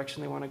what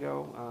direction they want to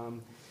go,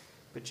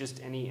 but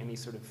just any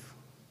sort of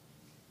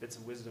bits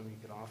of wisdom you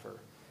could offer.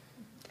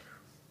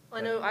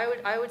 Well, I know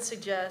I would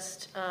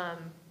suggest,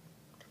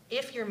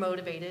 if you're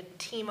motivated,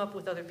 team up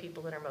with other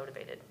people that are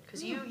motivated,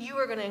 because you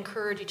are going to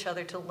encourage each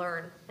other to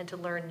learn and to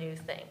learn new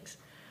things.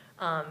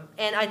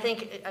 And I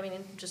think,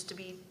 just to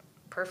be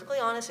perfectly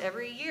honest,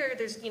 every year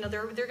there's,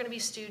 there are going to be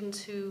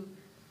students who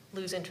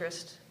lose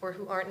interest, or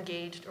who aren't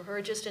engaged, or who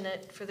are just in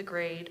it for the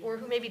grade, or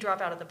who maybe drop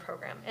out of the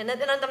program. And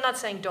I'm not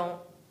saying don't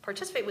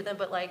participate with them,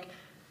 but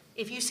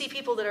if you see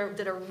people that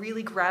are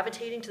really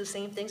gravitating to the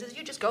same things as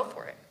you, just go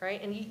for it,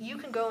 right? And you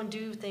can go and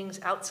do things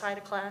outside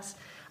of class.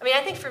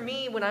 I think for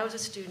me, when I was a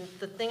student,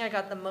 the thing I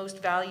got the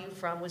most value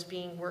from was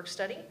being work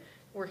study,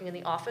 working in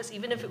the office,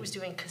 even if it was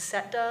doing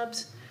cassette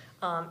dubs,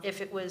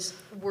 if it was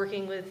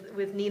working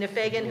with Nina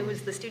Fagan, who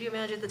was the studio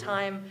manager at the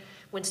time,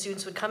 when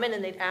students would come in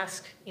and they'd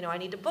ask, I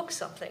need to book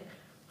something.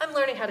 I'm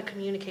learning how to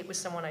communicate with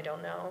someone I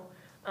don't know.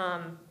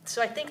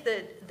 So I think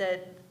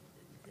that,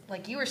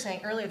 like you were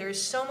saying earlier,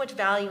 there's so much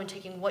value in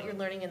taking what you're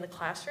learning in the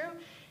classroom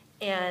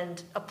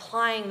and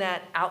applying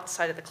that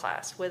outside of the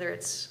class, whether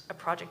it's a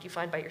project you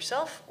find by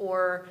yourself,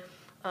 or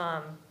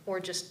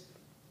just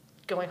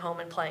going home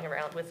and playing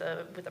around with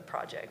a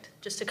project,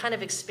 just to kind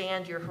of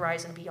expand your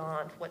horizon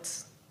beyond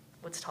what's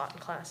taught in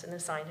class and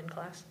assigned in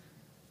class.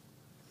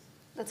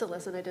 That's a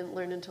lesson I didn't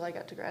learn until I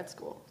got to grad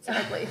school,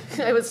 sadly.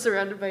 I was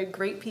surrounded by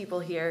great people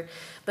here,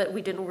 but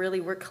we didn't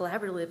really work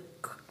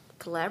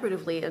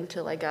collaboratively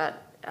until I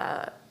got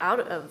out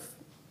of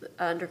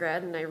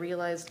undergrad, and I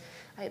realized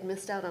I had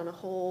missed out on a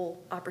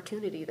whole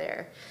opportunity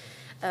there.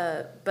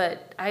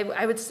 But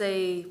I would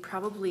say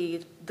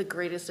probably the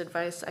greatest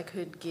advice I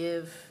could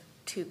give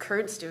to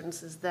current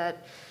students is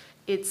that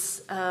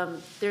it's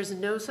there's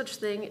no such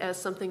thing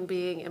as something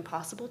being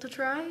impossible to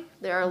try.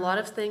 There are a lot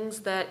of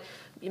things that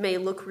may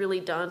look really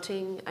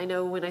daunting. I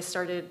know when I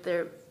started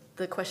there,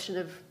 the question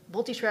of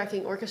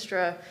multi-tracking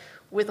orchestra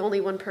with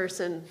only one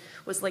person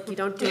was like, you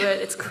don't do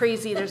it, it's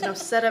crazy, there's no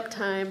setup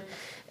time.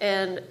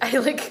 And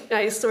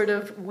I sort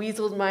of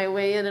weaseled my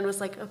way in and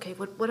was like, okay,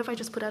 what if I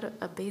just put out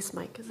a bass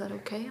mic? Is that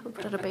okay? I'll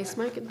put out a bass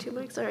mic and 2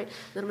 mics, all right.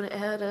 Then I'm gonna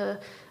add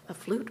a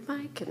flute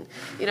mic. And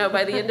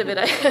by the end of it,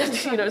 I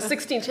had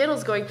 16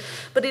 channels going.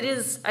 But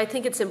I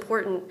think it's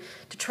important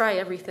to try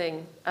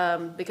everything,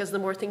 because the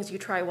more things you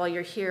try while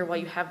you're here, while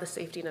you have the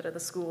safety net of the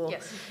school,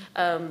 Yes.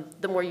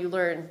 The more you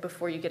learn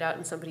before you get out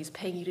and somebody's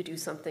paying you to do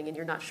something and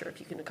you're not sure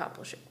if you can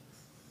accomplish it.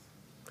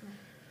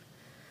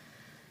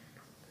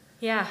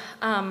 Yeah,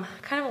 kind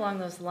of along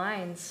those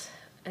lines,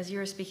 as you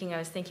were speaking, I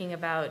was thinking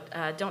about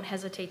don't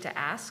hesitate to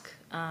ask.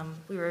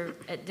 We were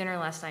at dinner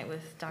last night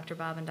with Dr.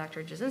 Bob and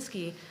Dr.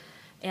 Jasinski,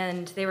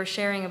 and they were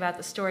sharing about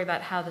the story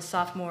about how the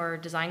sophomore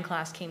design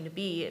class came to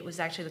be. It was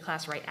actually the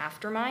class right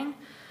after mine,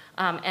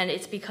 and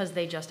it's because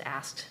they just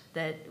asked.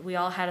 That we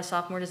all had a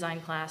sophomore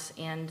design class,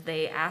 and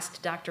they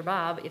asked Dr.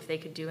 Bob if they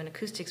could do an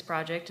acoustics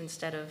project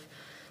instead of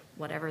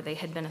whatever they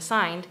had been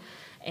assigned,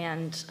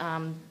 and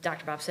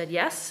Dr. Bob said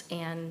yes,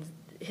 and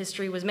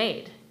history was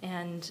made,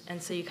 and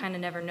so you kind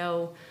of never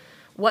know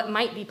what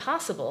might be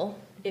possible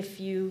if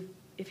you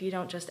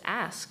don't just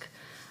ask.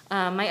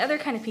 My other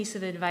kind of piece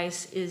of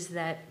advice is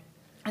that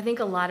I think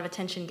a lot of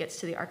attention gets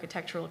to the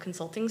architectural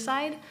consulting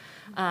side,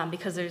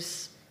 because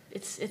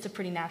it's a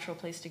pretty natural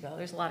place to go.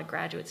 There's a lot of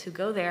graduates who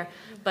go there,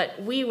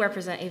 but we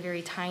represent a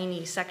very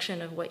tiny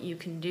section of what you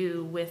can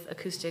do with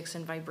acoustics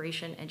and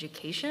vibration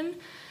education,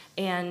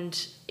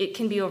 and it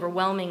can be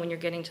overwhelming when you're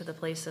getting to the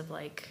place of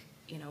like,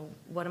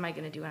 what am I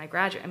going to do when I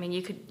graduate? I mean,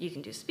 you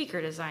can do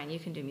speaker design, you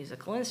can do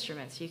musical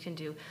instruments, you can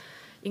go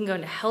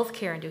into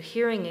healthcare and do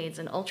hearing aids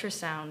and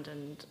ultrasound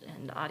and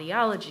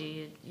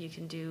audiology. You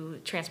can do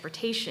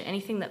transportation,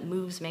 anything that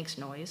moves makes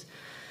noise.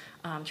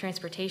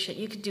 Transportation,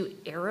 you could do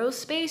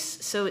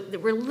aerospace. So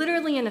we're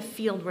literally in a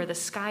field where the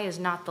sky is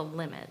not the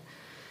limit,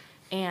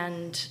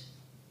 and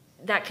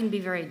that can be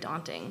very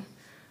daunting.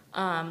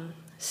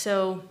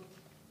 So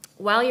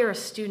while you're a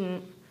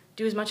student,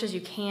 do as much as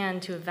you can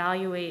to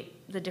evaluate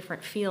the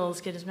different fields,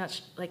 get as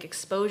much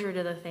exposure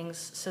to the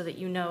things so that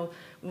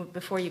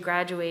before you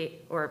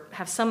graduate or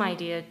have some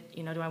idea,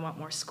 do I want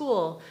more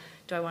school?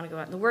 Do I want to go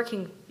out in the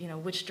working,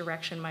 which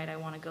direction might I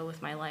want to go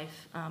with my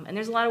life? And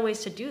there's a lot of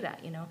ways to do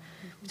that,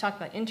 We talked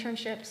about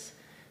internships,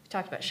 we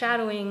talked about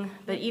shadowing,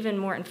 but even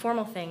more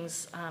informal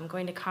things,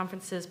 going to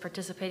conferences,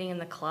 participating in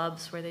the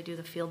clubs where they do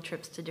the field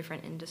trips to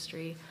different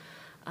industry.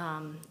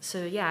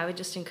 So yeah, I would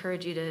just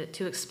encourage you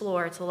to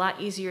explore. It's a lot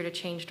easier to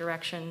change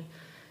direction.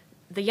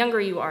 The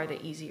younger you are,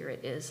 the easier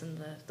it is, and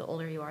the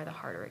older you are, the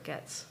harder it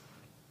gets.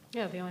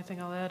 Yeah, the only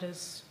thing I'll add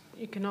is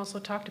you can also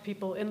talk to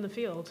people in the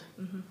field,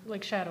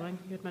 like shadowing.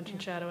 You had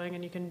mentioned shadowing,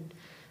 and you can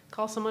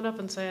call someone up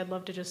and say, I'd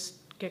love to just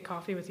get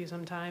coffee with you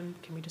sometime.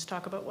 Can we just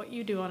talk about what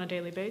you do on a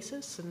daily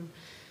basis and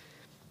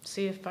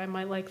see if I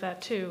might like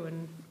that too?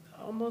 And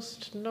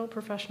almost no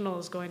professional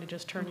is going to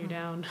just turn you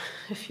down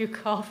if you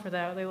call for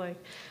that.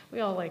 We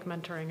all like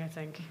mentoring, I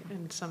think,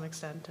 in some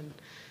extent, and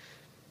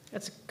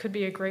it could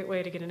be a great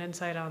way to get an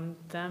insight on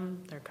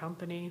them, their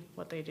company,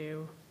 what they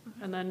do,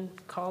 and then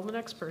call the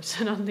next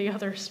person on the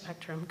other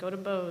spectrum. Go to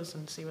Bose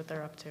and see what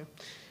they're up to.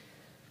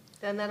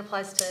 And that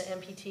applies to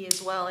MPT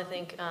as well. I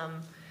think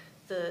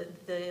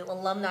the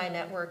alumni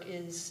network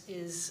is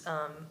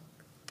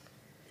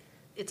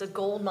it's a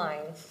gold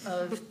mine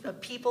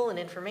of people and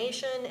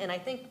information, and I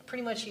think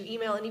pretty much you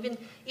email, and even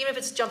if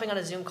it's jumping on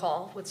a Zoom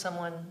call with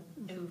someone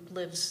who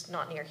lives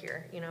not near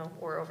here,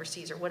 or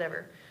overseas or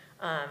whatever,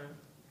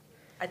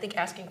 I think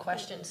asking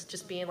questions,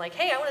 just being like,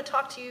 hey, I want to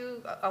talk to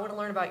you, I want to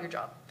learn about your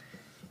job.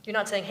 You're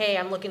not saying, hey,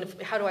 I'm looking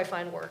to, how do I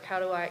find work? How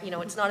do I,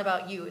 it's not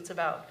about you, it's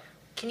about,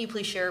 can you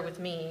please share with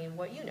me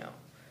what you know?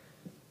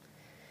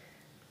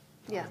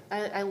 Yeah,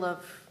 I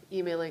love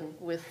emailing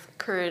with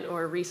current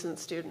or recent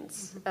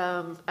students.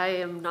 I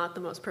am not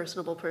the most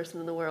personable person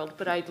in the world,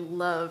 but I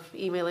love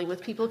emailing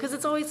with people because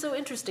it's always so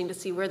interesting to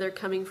see where they're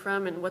coming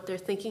from and what they're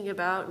thinking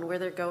about and where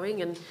they're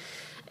going,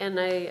 and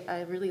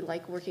I really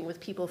like working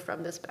with people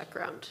from this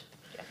background.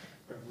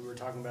 We were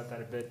talking about that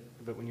a bit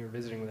when you were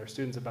visiting with our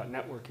students about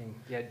networking,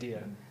 the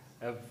idea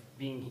of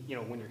being,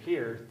 when you're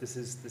here, this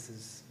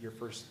is your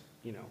first,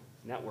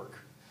 network,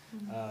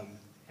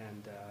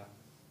 and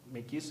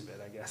make use of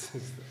it, I guess.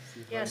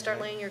 Yeah, start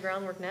laying your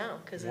groundwork now,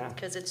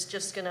 because it's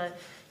just gonna,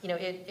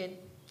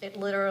 it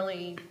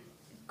literally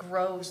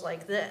grows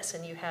like this,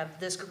 and you have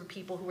this group of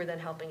people who are then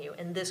helping you,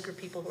 and this group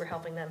of people who are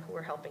helping them, who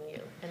are helping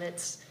you, and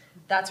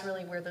that's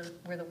really where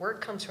the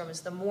work comes from. Is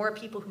the more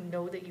people who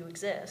know that you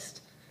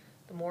exist,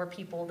 the more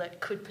people that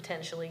could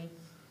potentially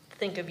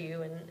think of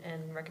you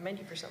and recommend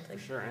you for something.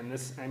 For sure, and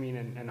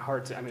and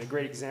Hartt, a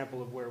great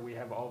example of where we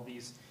have all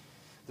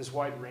this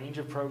wide range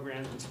of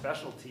programs and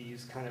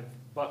specialties kind of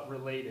but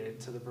related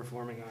to the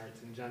performing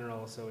arts in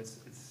general. So it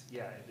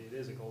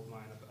is a gold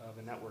mine of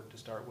a network to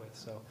start with.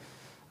 So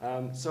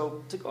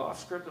So to go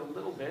off script a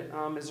little bit,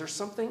 is there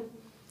something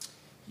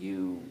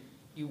you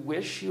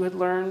wish you had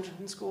learned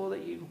in school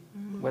that you,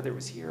 whether it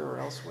was here or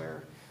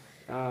elsewhere,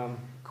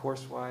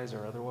 course-wise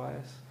or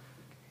otherwise,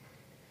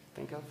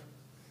 think of?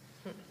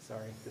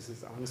 Sorry, this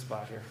is on the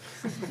spot here.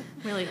 I'm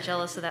really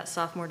jealous of that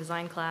sophomore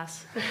design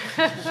class.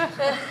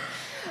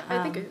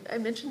 I think I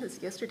mentioned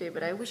this yesterday,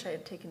 but I wish I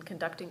had taken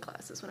conducting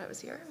classes when I was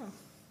here.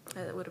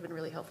 That would have been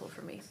really helpful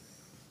for me.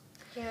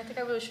 Yeah, I think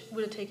I would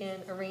have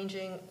taken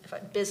arranging,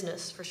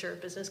 business for sure,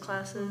 business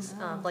classes,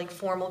 like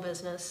formal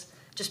business,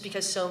 just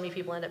because so many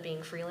people end up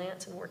being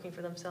freelance and working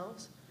for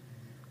themselves.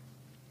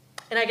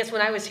 And I guess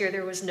when I was here,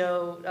 there was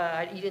no,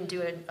 you didn't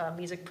do a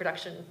music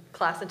production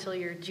class until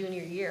your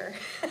junior year.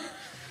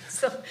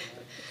 so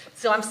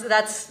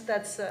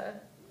that's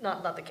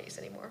not the case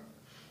anymore.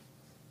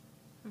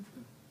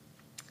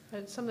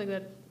 It's something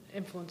that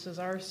influences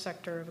our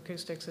sector of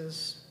acoustics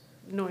is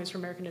noise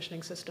from air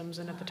conditioning systems,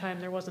 and at the time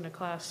there wasn't a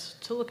class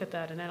to look at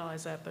that and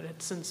analyze that, but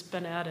it's since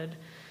been added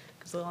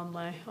because the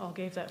alumni all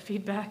gave that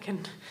feedback,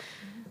 and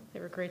they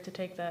were great to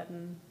take that,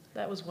 and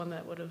that was one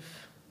that would have,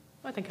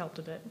 I think, helped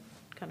a bit,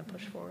 kind of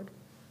push forward.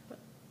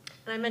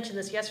 And I mentioned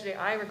this yesterday,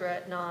 I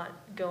regret not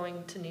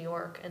going to New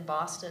York and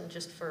Boston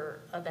just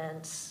for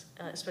events,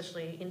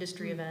 especially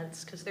industry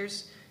events, because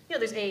there's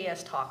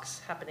AES talks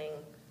happening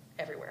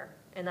everywhere.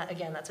 And that,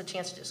 again, that's a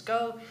chance to just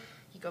go.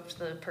 You go up to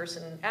the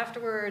person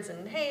afterwards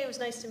and, hey, it was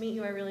nice to meet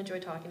you. I really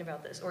enjoyed talking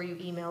about this. Or you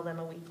email them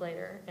a week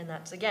later. And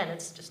that's, again,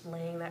 it's just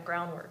laying that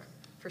groundwork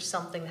for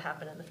something to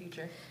happen in the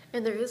future.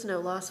 And there is no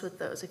loss with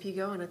those. If you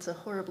go and it's a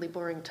horribly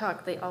boring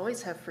talk, they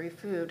always have free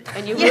food.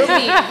 And you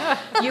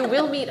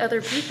will meet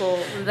other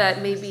people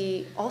that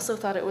maybe also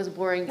thought it was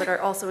boring but are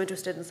also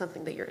interested in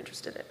something that you're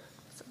interested in.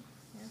 So,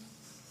 yeah.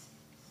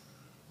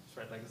 That's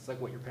right. Like, it's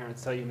like what your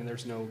parents tell you. I mean,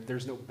 there's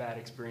no bad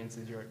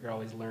experiences. You're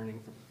always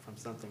learning from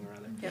something or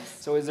other. Yes.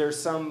 So is there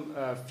some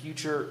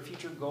future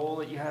goal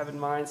that you have in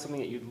mind,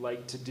 something that you'd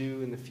like to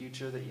do in the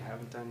future that you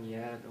haven't done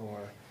yet, or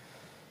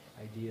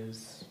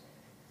ideas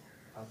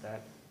about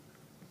that?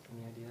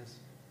 Any ideas?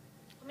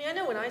 I mean, I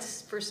know when I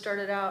first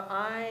started out,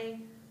 I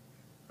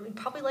mean,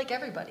 probably like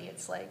everybody,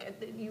 it's like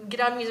you get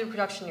out of music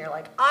production, you're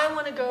like, I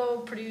want to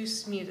go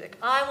produce music.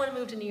 I want to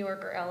move to New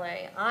York or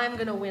LA. I'm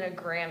going to win a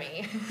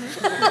Grammy.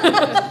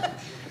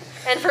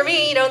 And for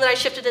me, then I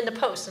shifted into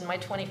post, and my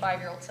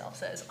 25-year-old self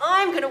says,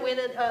 I'm going to win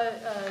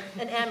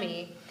an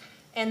Emmy.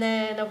 And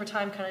then over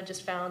time, kind of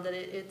just found that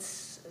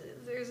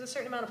there's a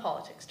certain amount of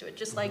politics to it,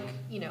 just like,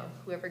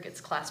 whoever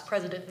gets class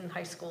president in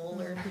high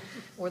school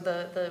or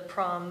the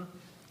prom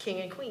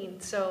king and queen.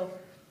 So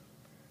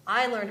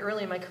I learned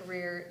early in my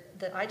career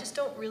that I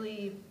don't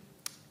really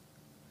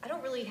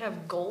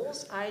have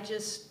goals. I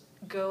just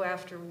go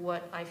after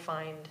what I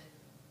find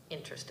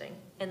interesting.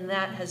 And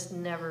that has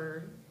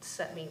never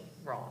set me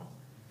wrong.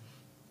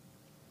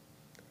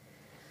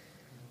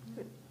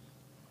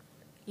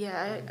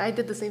 Yeah, I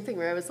did the same thing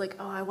where I was like,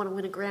 oh, I want to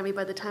win a Grammy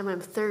by the time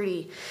I'm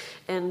 30,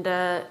 and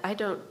I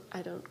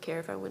don't care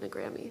if I win a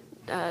Grammy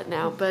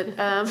now, but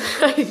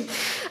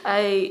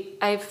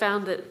I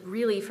found that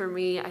really for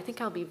me, I think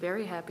I'll be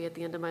very happy at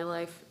the end of my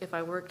life if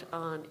I worked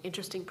on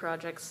interesting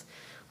projects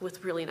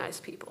with really nice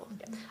people.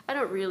 Yeah. I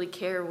don't really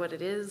care what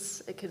it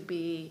is. It could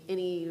be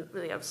any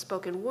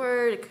spoken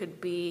word. It could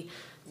be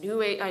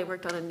new age. I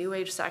worked on a new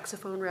age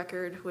saxophone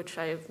record, which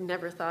I've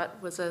never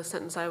thought was a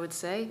sentence I would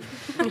say.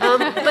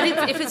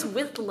 But if it's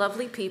with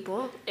lovely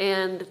people,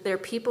 and they're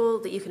people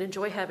that you can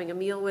enjoy having a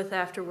meal with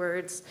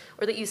afterwards,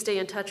 or that you stay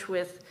in touch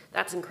with,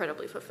 that's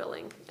incredibly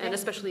fulfilling. And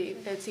especially,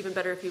 it's even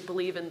better if you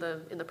believe in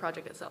the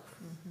project itself.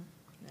 Mm-hmm.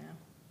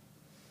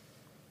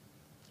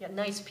 Yeah,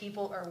 nice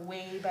people are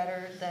way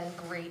better than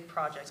great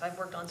projects. I've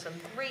worked on some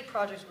great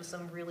projects with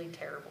some really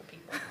terrible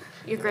people.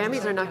 Your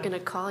Grammys are not going to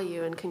call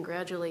you and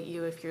congratulate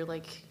you if you're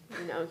like,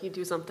 you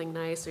do something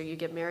nice or you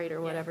get married or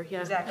whatever.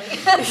 Yeah, exactly.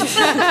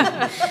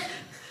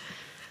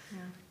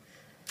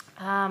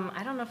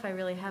 I don't know if I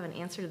really have an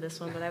answer to this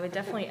one, but I would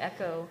definitely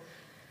echo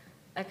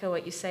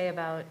what you say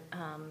about.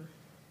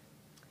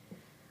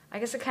 I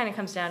guess it kind of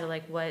comes down to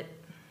like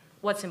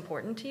what's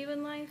important to you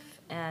in life,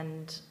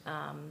 and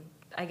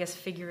I guess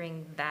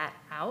figuring that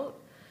out.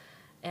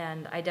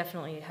 And I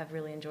definitely have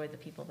really enjoyed the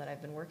people that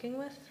I've been working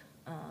with.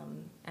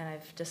 And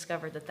I've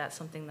discovered that that's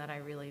something that I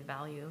really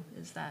value,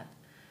 is that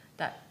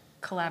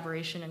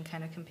collaboration and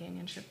kind of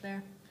companionship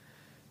there.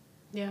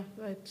 Yeah,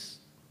 it's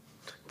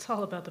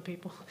all about the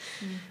people.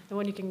 And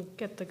when you can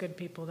get the good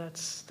people,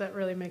 that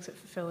really makes it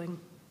fulfilling.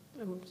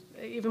 And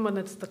even when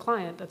it's the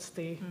client, that's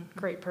the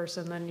great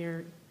person, then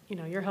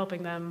you're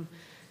helping them,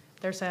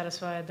 they're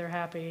satisfied, they're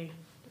happy,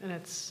 and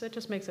it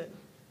just makes it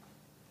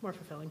more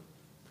fulfilling.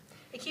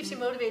 It keeps you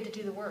motivated to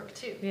do the work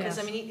too. Because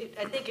I mean,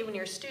 I think when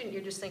you're a student,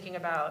 you're just thinking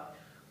about,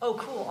 oh,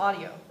 cool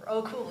audio, or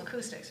oh, cool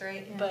acoustics,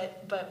 right? Yeah.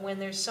 But when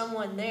there's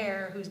someone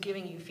there who's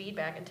giving you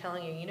feedback and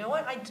telling you, you know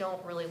what, I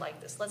don't really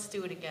like this. Let's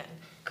do it again.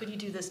 Could you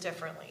do this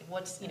differently?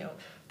 What's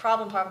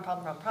problem.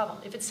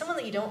 If it's someone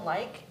that you don't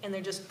like and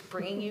they're just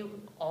bringing you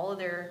all of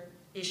their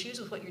issues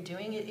with what you're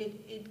doing,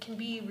 it can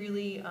be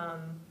really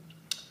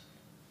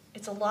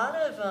it's a lot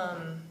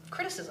of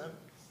criticism.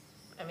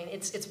 I mean,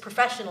 it's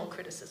professional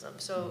criticism.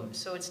 So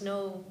it's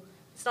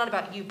not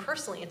about you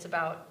personally. It's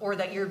about, or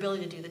that your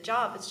ability to do the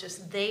job. It's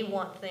just they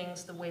want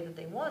things the way that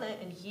they want it,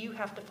 and you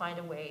have to find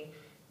a way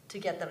to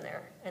get them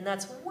there. And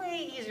that's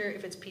way easier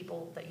if it's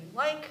people that you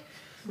like,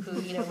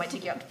 who might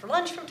take you out for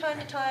lunch from time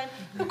to time,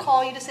 who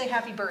call you to say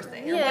happy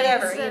birthday or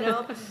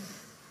whatever.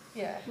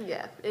 Yeah.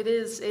 Yeah, it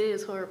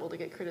is horrible to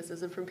get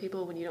criticism from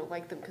people when you don't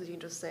like them, because you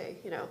can just say,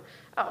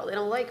 oh, they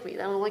don't like me, they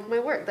don't like my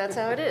work. That's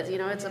how it is.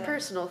 It's a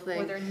personal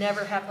thing. Or they're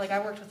never happy. Like, I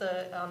worked with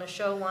on a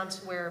show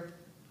once where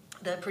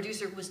the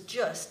producer was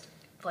just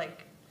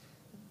like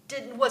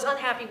was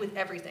unhappy with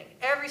everything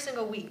every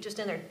single week, just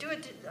in there.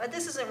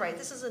 This isn't right.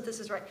 This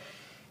is right.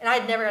 And I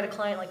had never had a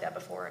client like that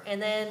before.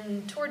 And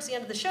then towards the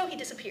end of the show, he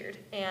disappeared.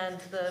 And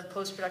the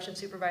post-production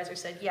supervisor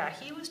said, yeah,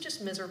 he was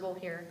just miserable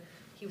here.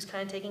 He was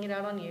kind of taking it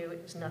out on you.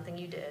 It was nothing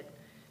you did.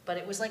 But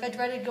it was like I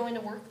dreaded going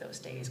to work those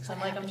days, because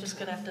I'm just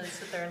going to have to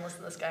sit there and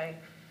listen to this guy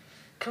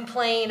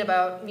complain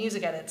about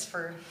music edits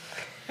for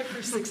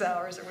 6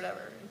 hours or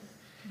whatever.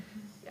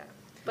 Yeah.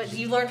 But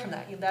you learn from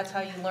that. That's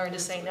how you learn to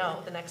say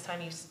no. The next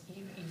time you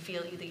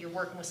feel that you're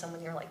working with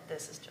someone, you're like,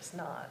 this is just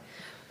not.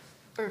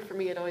 Or for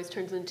me, it always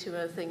turns into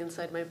a thing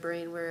inside my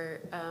brain where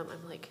I'm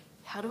like,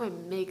 how do I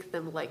make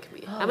them like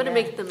me? I'm going to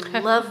make them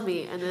love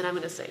me, and then I'm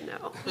going to say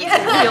no.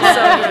 Yeah. Feel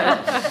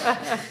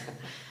so good.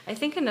 I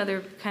think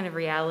another kind of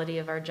reality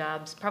of our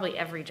jobs, probably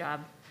every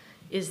job,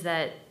 is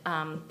that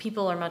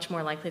people are much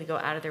more likely to go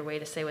out of their way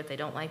to say what they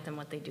don't like than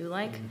what they do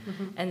like.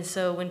 Mm-hmm. And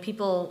so when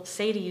people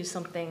say to you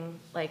something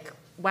like,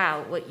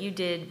 wow, what you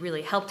did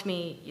really helped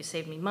me, you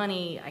saved me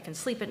money, I can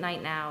sleep at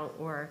night now,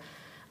 or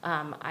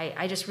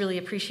I just really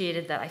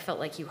appreciated that I felt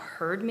like you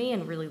heard me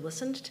and really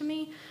listened to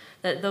me,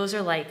 that those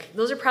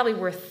are probably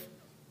worth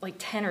like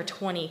 10 or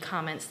 20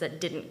 comments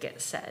that didn't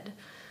get said.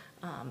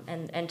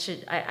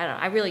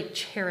 I really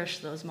cherish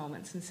those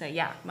moments and say,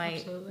 yeah,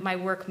 my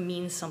work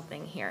means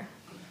something here.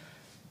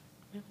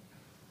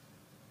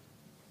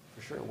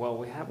 For sure. Well,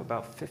 we have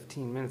about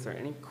 15 minutes. Are there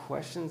any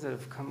questions that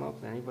have come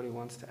up that anybody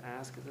wants to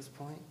ask at this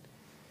point?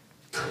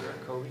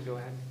 Kobe, go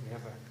ahead. We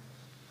have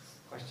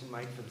a question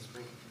mic for the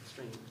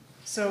stream.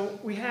 So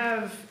we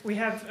have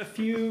a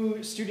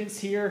few students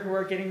here who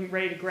are getting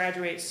ready to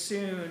graduate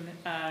soon,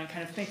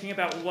 kind of thinking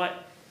about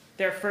what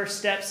their first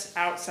steps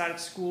outside of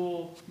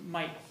school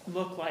might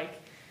look like.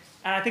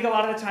 And I think a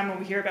lot of the time when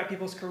we hear about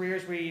people's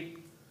careers, we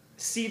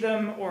see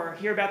them or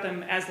hear about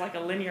them as like a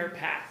linear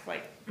path.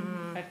 Like,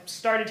 I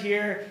started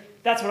here,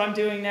 that's what I'm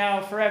doing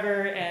now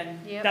forever, and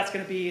that's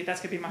gonna be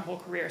my whole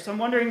career. So I'm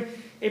wondering,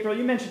 April,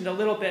 you mentioned a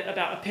little bit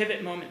about a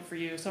pivot moment for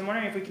you. So I'm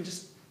wondering if we can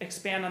just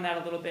expand on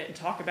that a little bit and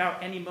talk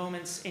about any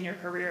moments in your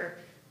career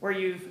where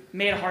you've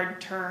made a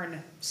hard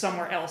turn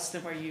somewhere else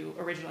than where you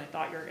originally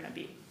thought you were going to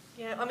be.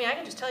 Yeah, I mean, I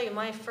can just tell you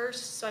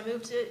so I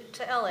moved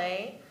to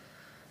LA.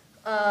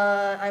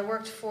 I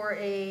worked for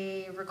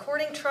a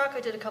recording truck.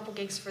 I did a couple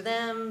gigs for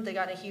them. They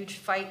got in a huge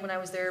fight when I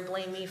was there,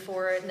 blamed me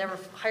for it, never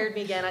hired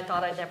me again. I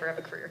thought I'd never have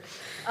a career.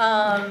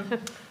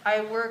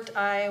 I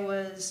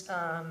was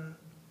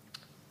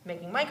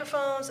making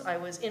microphones. I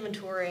was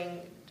inventorying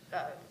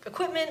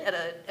equipment at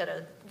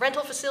a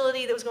rental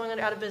facility that was going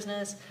out of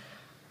business.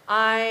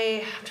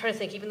 I'm trying to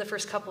think, even the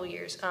first couple of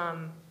years,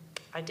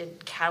 I did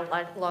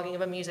cataloging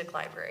of a music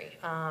library.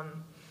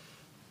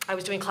 I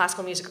was doing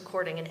classical music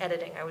recording and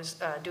editing. I was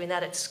doing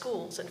that at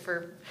schools. And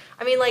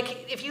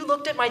if you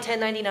looked at my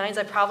 1099s,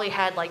 I probably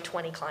had like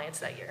 20 clients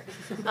that year.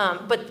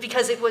 But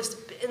because it was,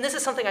 and this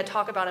is something I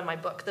talk about in my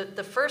book,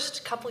 the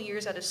first couple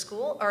years out of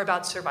school are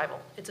about survival.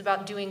 It's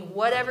about doing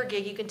whatever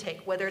gig you can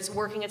take, whether it's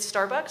working at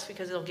Starbucks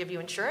because it'll give you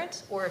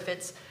insurance, or if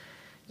it's,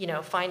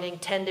 finding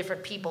 10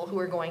 different people who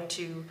are going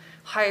to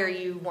hire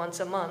you once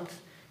a month,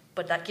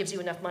 but that gives you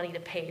enough money to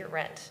pay your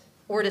rent.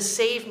 Or to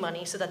save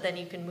money so that then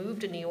you can move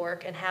to New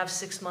York and have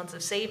 6 months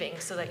of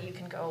savings so that you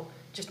can go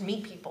just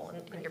meet people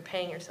and you're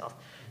paying yourself.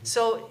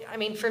 So, I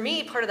mean, for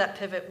me, part of that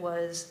pivot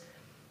was,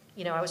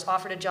 I was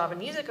offered a job in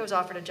music, I was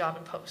offered a job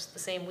in post the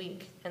same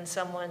week. And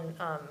someone,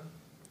 I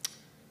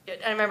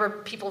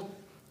remember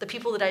the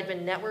people that I'd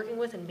been networking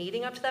with and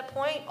meeting up to that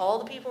point, all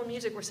the people in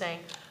music were saying,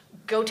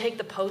 go take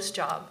the post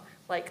job.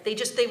 Like,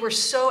 they were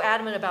so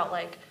adamant about,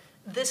 like,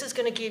 this is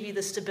going to give you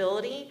the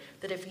stability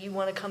that if you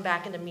want to come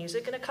back into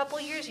music in a couple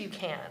of years, you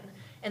can.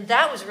 And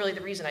that was really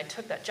the reason I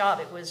took that job.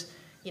 It was,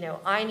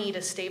 I need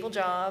a stable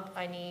job.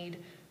 I need,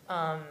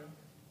 and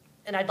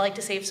I'd like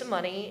to save some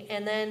money,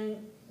 and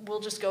then we'll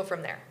just go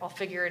from there. I'll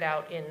figure it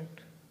out in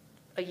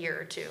a year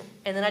or two.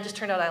 And then I just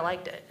turned out I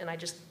liked it, and I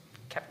just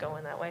kept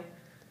going that way.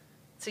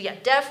 So yeah,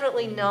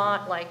 definitely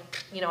not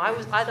like,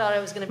 I thought I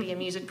was going to be a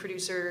music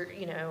producer,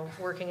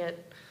 working at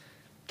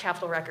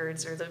Capitol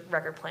Records or the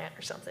record plant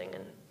or something.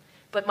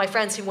 But my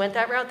friends who went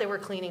that route, they were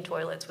cleaning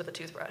toilets with a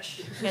toothbrush,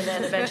 and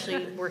then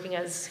eventually working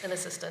as an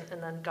assistant,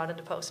 and then got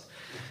into post.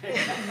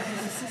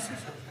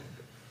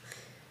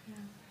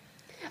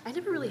 I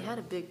never really had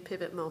a big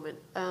pivot moment.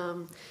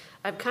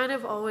 I've kind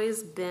of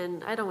always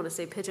been, I don't want to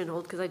say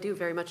pigeonholed because I do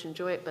very much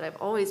enjoy it, but I've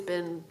always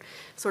been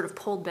sort of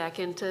pulled back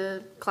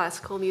into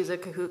classical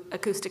music,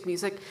 acoustic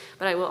music.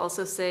 But I will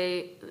also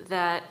say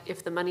that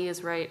if the money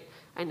is right,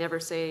 I never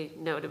say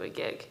no to a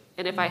gig.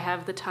 And if I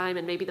have the time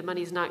and maybe the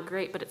money's not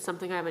great, but it's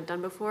something I haven't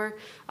done before,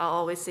 I'll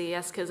always say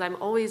yes, because I'm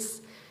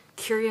always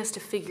curious to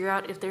figure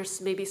out if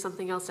there's maybe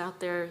something else out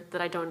there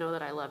that I don't know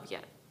that I love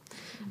yet.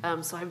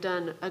 So I've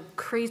done a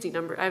crazy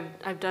number.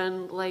 I've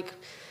done like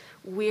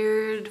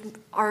weird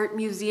art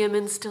museum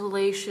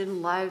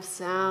installation, live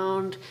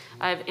sound.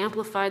 I've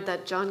amplified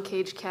that John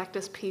Cage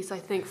cactus piece, I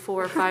think,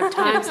 4 or 5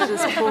 times at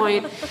this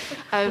point.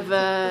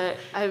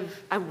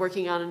 I'm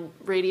working on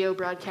radio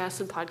broadcasts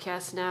and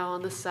podcasts now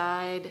on the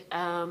side.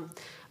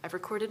 I've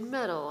recorded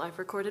metal, I've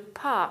recorded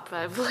pop,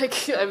 I've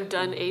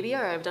done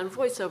ADR, I've done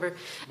voiceover,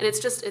 and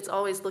it's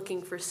always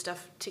looking for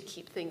stuff to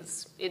keep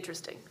things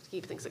interesting, to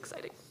keep things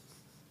exciting.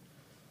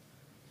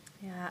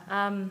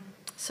 Yeah,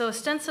 so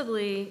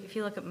ostensibly, if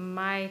you look at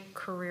my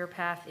career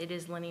path, it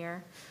is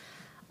linear,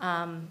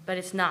 but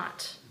it's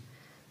not.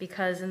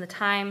 Because in the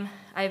time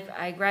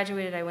I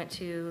graduated, I went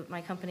to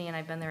my company and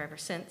I've been there ever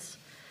since.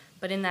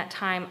 But in that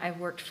time, I've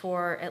worked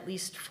for at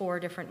least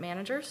 4 different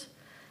managers.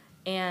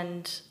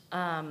 And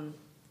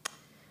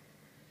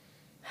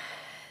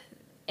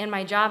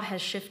my job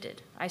has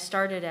shifted. I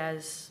started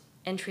as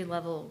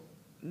entry-level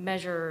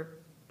measure,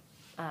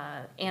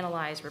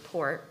 analyze,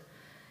 report.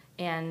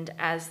 And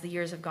as the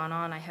years have gone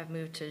on, I have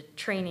moved to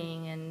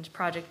training and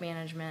project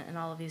management and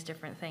all of these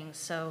different things.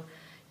 So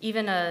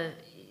even I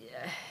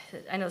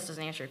know this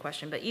doesn't answer your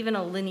question, but even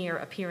a linear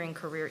appearing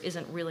career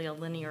isn't really a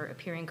linear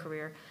appearing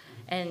career.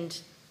 And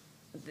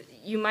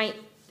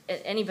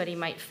anybody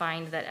might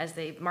find that as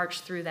they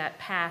march through that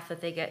path that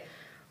they get,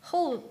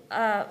 hold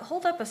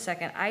up a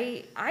second,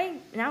 I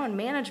now in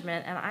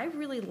management and I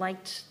really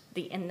liked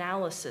the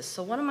analysis.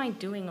 So what am I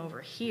doing over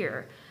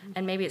here?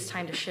 And maybe it's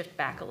time to shift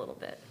back a little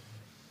bit.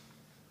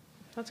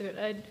 That's good.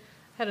 I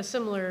had a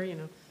similar,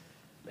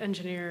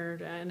 engineer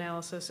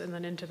analysis and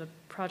then into the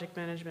project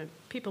management,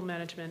 people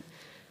management.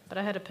 But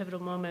I had a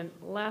pivotal moment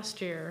last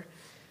year,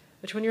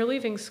 which when you're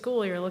leaving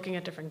school, you're looking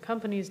at different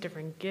companies,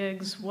 different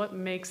gigs. What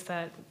makes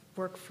that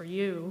work for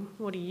you?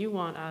 What do you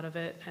want out of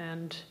it?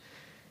 And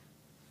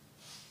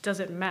does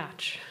it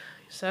match?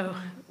 So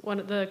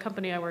the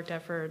company I worked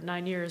at for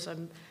 9 years,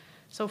 I'm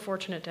so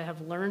fortunate to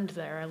have learned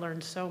there. I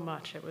learned so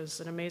much. It was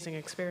an amazing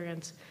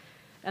experience.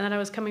 And then I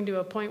was coming to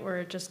a point where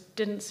it just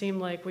didn't seem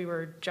like we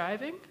were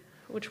jiving,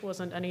 which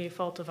wasn't any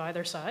fault of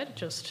either side,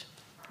 just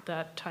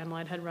that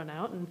timeline had run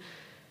out. And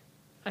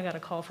I got a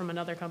call from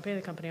another company,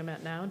 the company I'm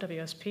at now,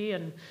 WSP,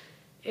 and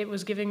it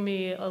was giving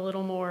me a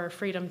little more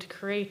freedom to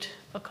create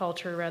a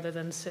culture rather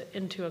than sit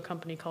into a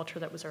company culture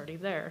that was already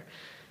there.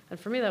 And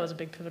for me, that was a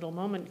big pivotal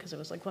moment because it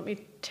was like, let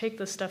me take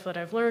the stuff that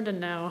I've learned and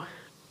now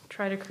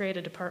try to create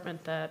a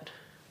department that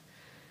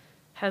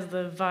has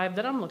the vibe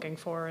that I'm looking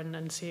for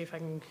and see if I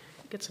can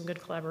get some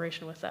good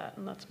collaboration with that,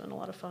 and that's been a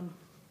lot of fun.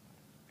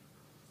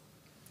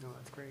 No,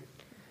 that's great.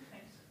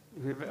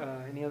 Do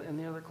we have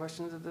any other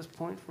questions at this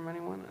point from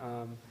anyone?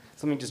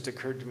 Something just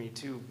occurred to me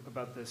too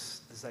about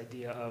this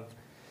idea of,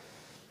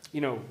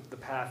 the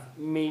path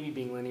maybe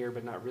being linear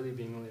but not really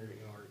being linear,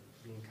 or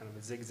being kind of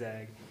a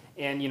zigzag.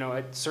 And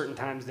at certain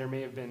times there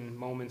may have been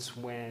moments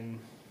when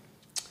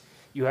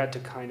you had to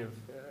kind of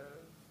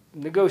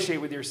negotiate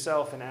with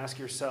yourself and ask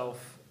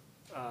yourself,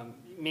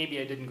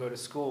 maybe I didn't go to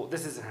school.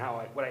 This isn't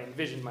what I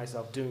envisioned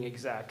myself doing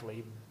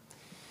exactly,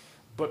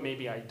 but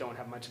maybe I don't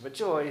have much of a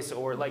choice,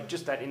 or like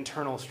just that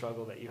internal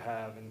struggle that you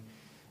have,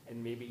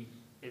 and maybe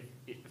if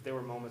there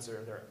were moments,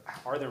 or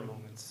are there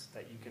moments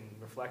that you can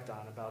reflect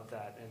on about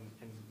that,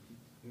 and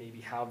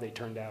maybe how they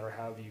turned out, or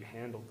how have you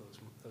handled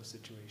those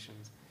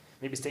situations?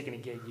 Maybe it's taking a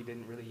gig you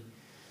didn't really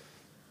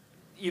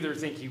either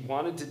think you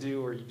wanted to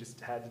do, or you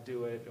just had to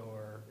do it,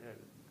 or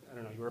I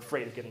don't know, you were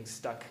afraid of getting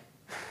stuck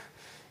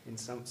in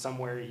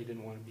somewhere you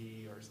didn't want to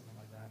be, or something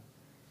like that.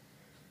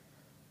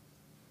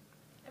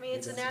 I mean,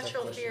 it's a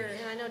natural fear,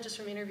 and I know just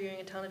from interviewing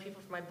a ton of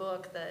people for my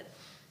book that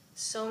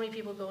so many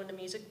people go into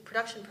music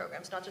production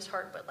programs, not just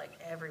Hartt, but like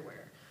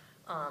everywhere.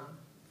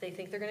 They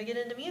think they're going to get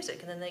into music,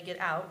 and then they get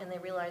out and they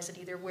realize that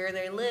either where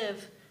they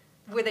live,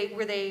 where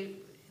they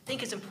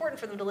think is important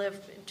for them to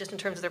live, just in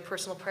terms of their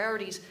personal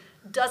priorities,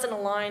 doesn't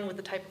align with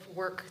the type of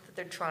work that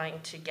they're trying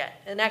to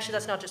get. And actually,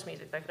 that's not just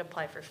music. That could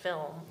apply for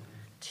film,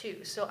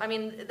 too. So, I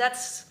mean,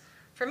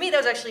 for me, that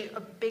was actually a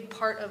big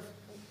part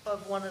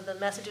of one of the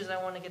messages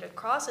I want to get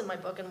across in my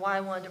book, and why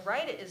I wanted to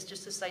write it, is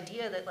just this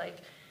idea that, like,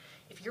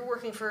 if you're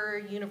working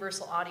for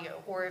Universal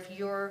Audio, or if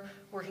you're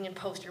working in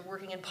post, you're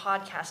working in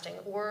podcasting,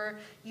 or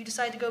you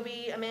decide to go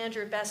be a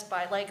manager at Best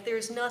Buy, like,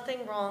 there's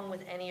nothing wrong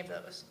with any of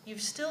those.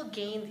 You've still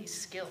gained these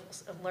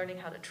skills of learning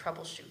how to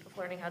troubleshoot, of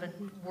learning how to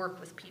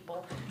work with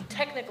people,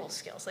 technical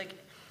skills. Like,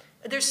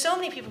 there's so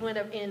many people who end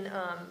up in,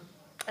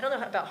 I don't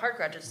know about Hartt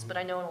graduates, but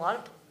I know in a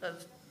lot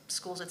of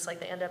schools it's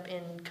like they end up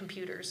in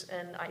computers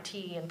and IT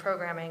and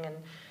programming and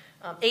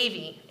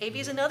AV. AV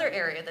is another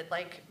area that,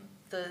 like,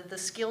 the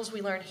skills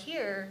we learn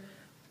here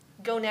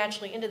go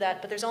naturally into that,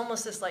 but there's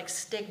almost this like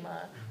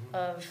stigma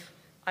of,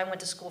 I went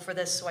to school for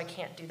this, so I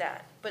can't do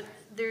that. But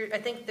I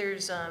think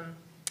there's,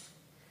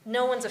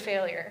 no one's a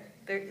failure.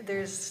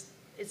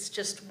 It's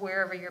just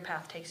wherever your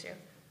path takes you.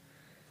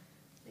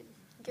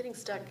 Getting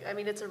stuck, I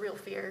mean, it's a real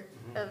fear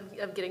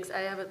of getting, I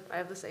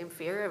have the same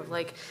fear of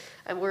like,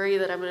 I worry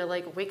that I'm gonna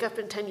like wake up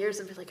in 10 years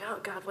and be like, oh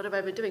God, what have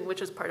I been doing?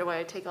 Which is part of why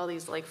I take all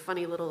these like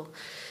funny little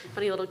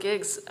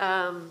gigs.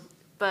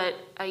 But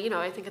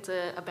I think it's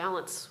a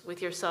balance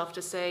with yourself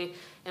to say,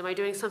 am I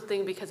doing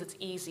something because it's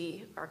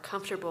easy or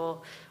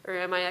comfortable, or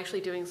am I actually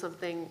doing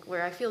something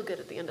where I feel good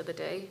at the end of the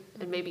day?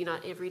 And maybe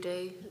not every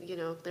day,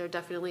 there are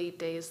definitely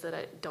days that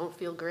I don't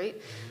feel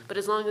great, but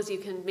as long as you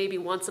can maybe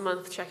once a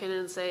month check in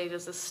and say,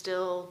 does it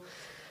still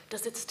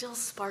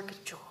spark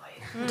joy?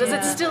 Does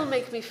it still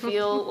make me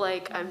feel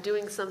like I'm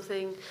doing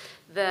something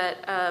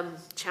that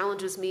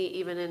challenges me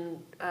even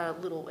in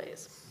little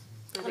ways?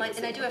 And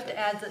I do have to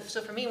add that,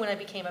 so for me, when I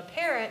became a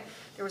parent,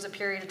 there was a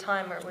period of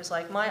time where it was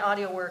like, my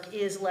audio work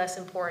is less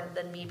important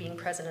than me being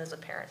present as a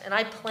parent. And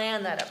I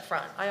planned that up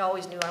front. I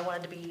always knew I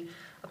wanted to be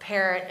a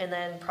parent and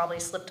then probably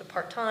slip to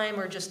part-time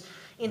or just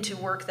into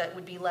work that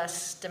would be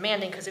less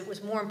demanding, because it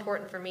was more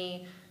important for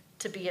me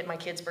to be at my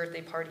kid's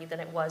birthday party than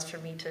it was for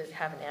me to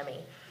have an Emmy.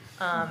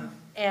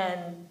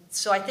 And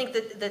so I think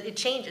that it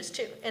changes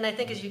too. And I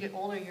think as you get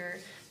older,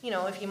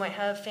 if you might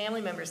have family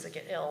members that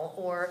get ill,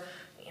 or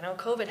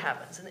COVID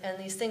happens,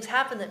 and these things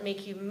happen that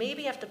make you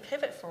maybe have to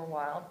pivot for a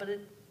while, but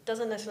it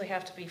doesn't necessarily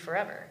have to be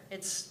forever.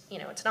 It's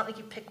not like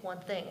you pick one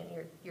thing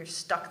and you're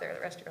stuck there the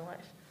rest of your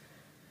life.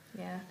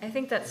 Yeah, I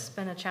think that's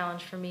been a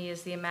challenge for me,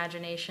 is the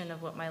imagination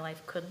of what my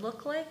life could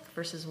look like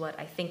versus what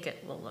I think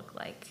it will look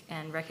like,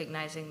 and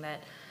recognizing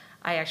that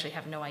I actually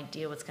have no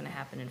idea what's going to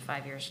happen in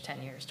 5 years,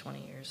 10 years,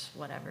 20 years,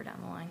 whatever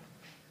down the line.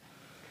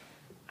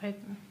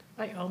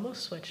 I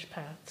almost switched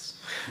paths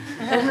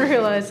and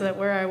realized that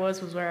where I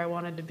was where I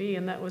wanted to be,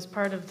 and that was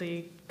part of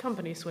the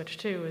company switch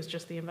too, is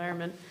just the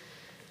environment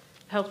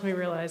helped me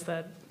realize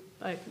that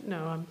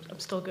I'm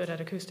still good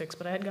at acoustics,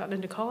 but I had gotten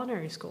into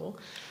culinary school,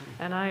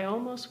 and I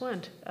almost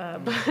went,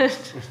 but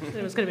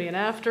it was going to be an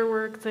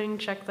after-work thing,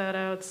 check that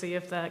out, see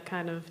if that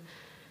kind of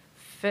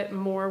fit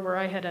more where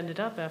I had ended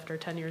up after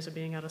 10 years of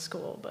being out of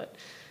school, but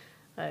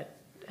it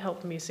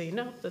helped me see,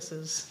 no,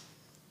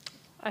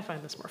 I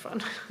find this more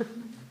fun.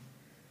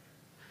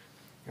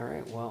 All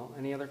right, well,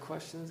 any other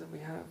questions that we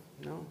have?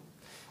 No?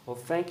 Well,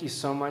 thank you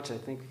so much. I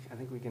think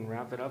we can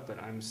wrap it up,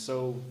 but I'm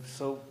so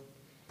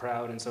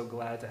proud and so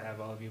glad to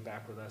have all of you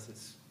back with us.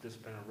 It's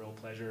just been a real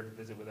pleasure to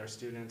visit with our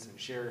students and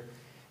share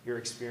your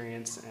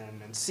experience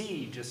and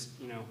see just,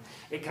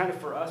 it kind of,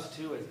 for us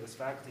too, as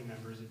faculty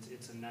members,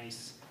 it's a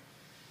nice,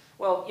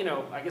 well,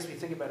 I guess we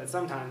think about it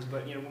sometimes,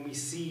 but, when we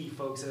see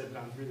folks that have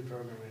gone through the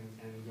program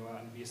and go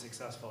out and be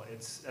successful,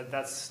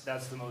 that's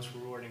the most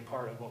rewarding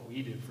part of what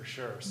we do, for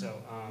sure. So,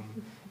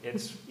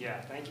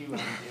 thank you.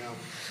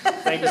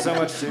 Thank you so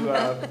much to,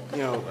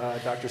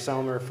 Dr.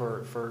 Selmer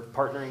for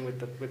partnering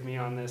with me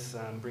on this,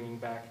 bringing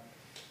back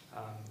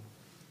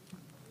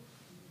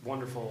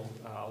wonderful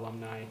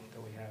alumni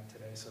that we have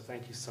today. So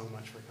thank you so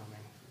much for coming.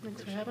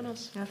 Thanks for having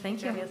us. No,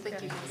 thank you. Yeah,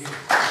 thank you.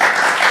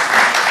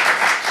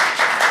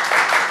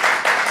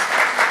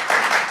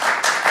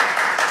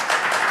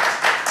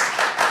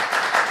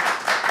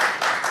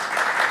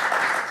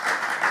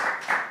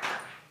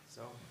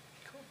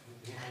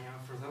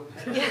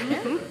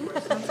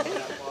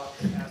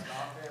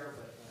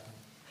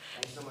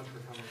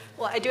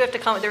 Well, I do have to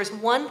comment. There was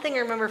one thing I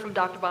remember from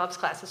Dr. Bob's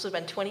class. This would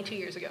have been 22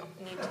 years ago.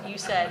 And he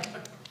said,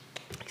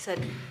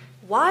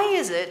 why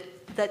is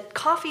it that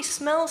coffee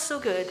smells so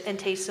good and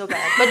tastes so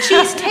bad, but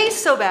cheese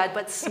tastes so bad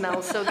but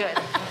smells so good?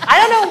 I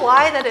don't know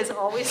why that is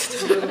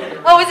always.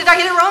 Oh, is it? Did I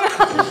get it wrong?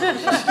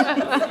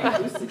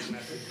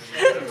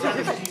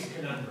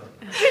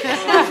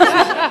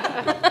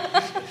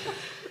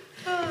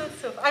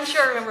 I'm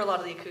sure I remember a lot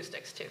of the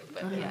acoustics too,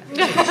 but yeah.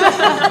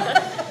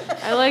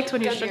 I liked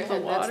when you Gun to shook your the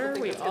head, that's the water,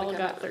 thing we that's gonna all come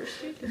got out.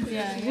 thirsty.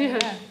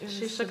 Yeah.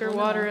 She shook her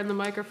water in the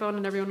microphone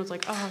and everyone was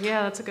like, oh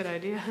yeah, that's a good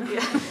idea.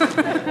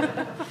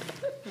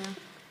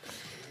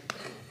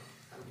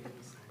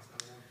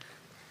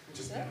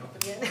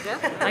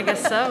 I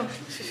guess so.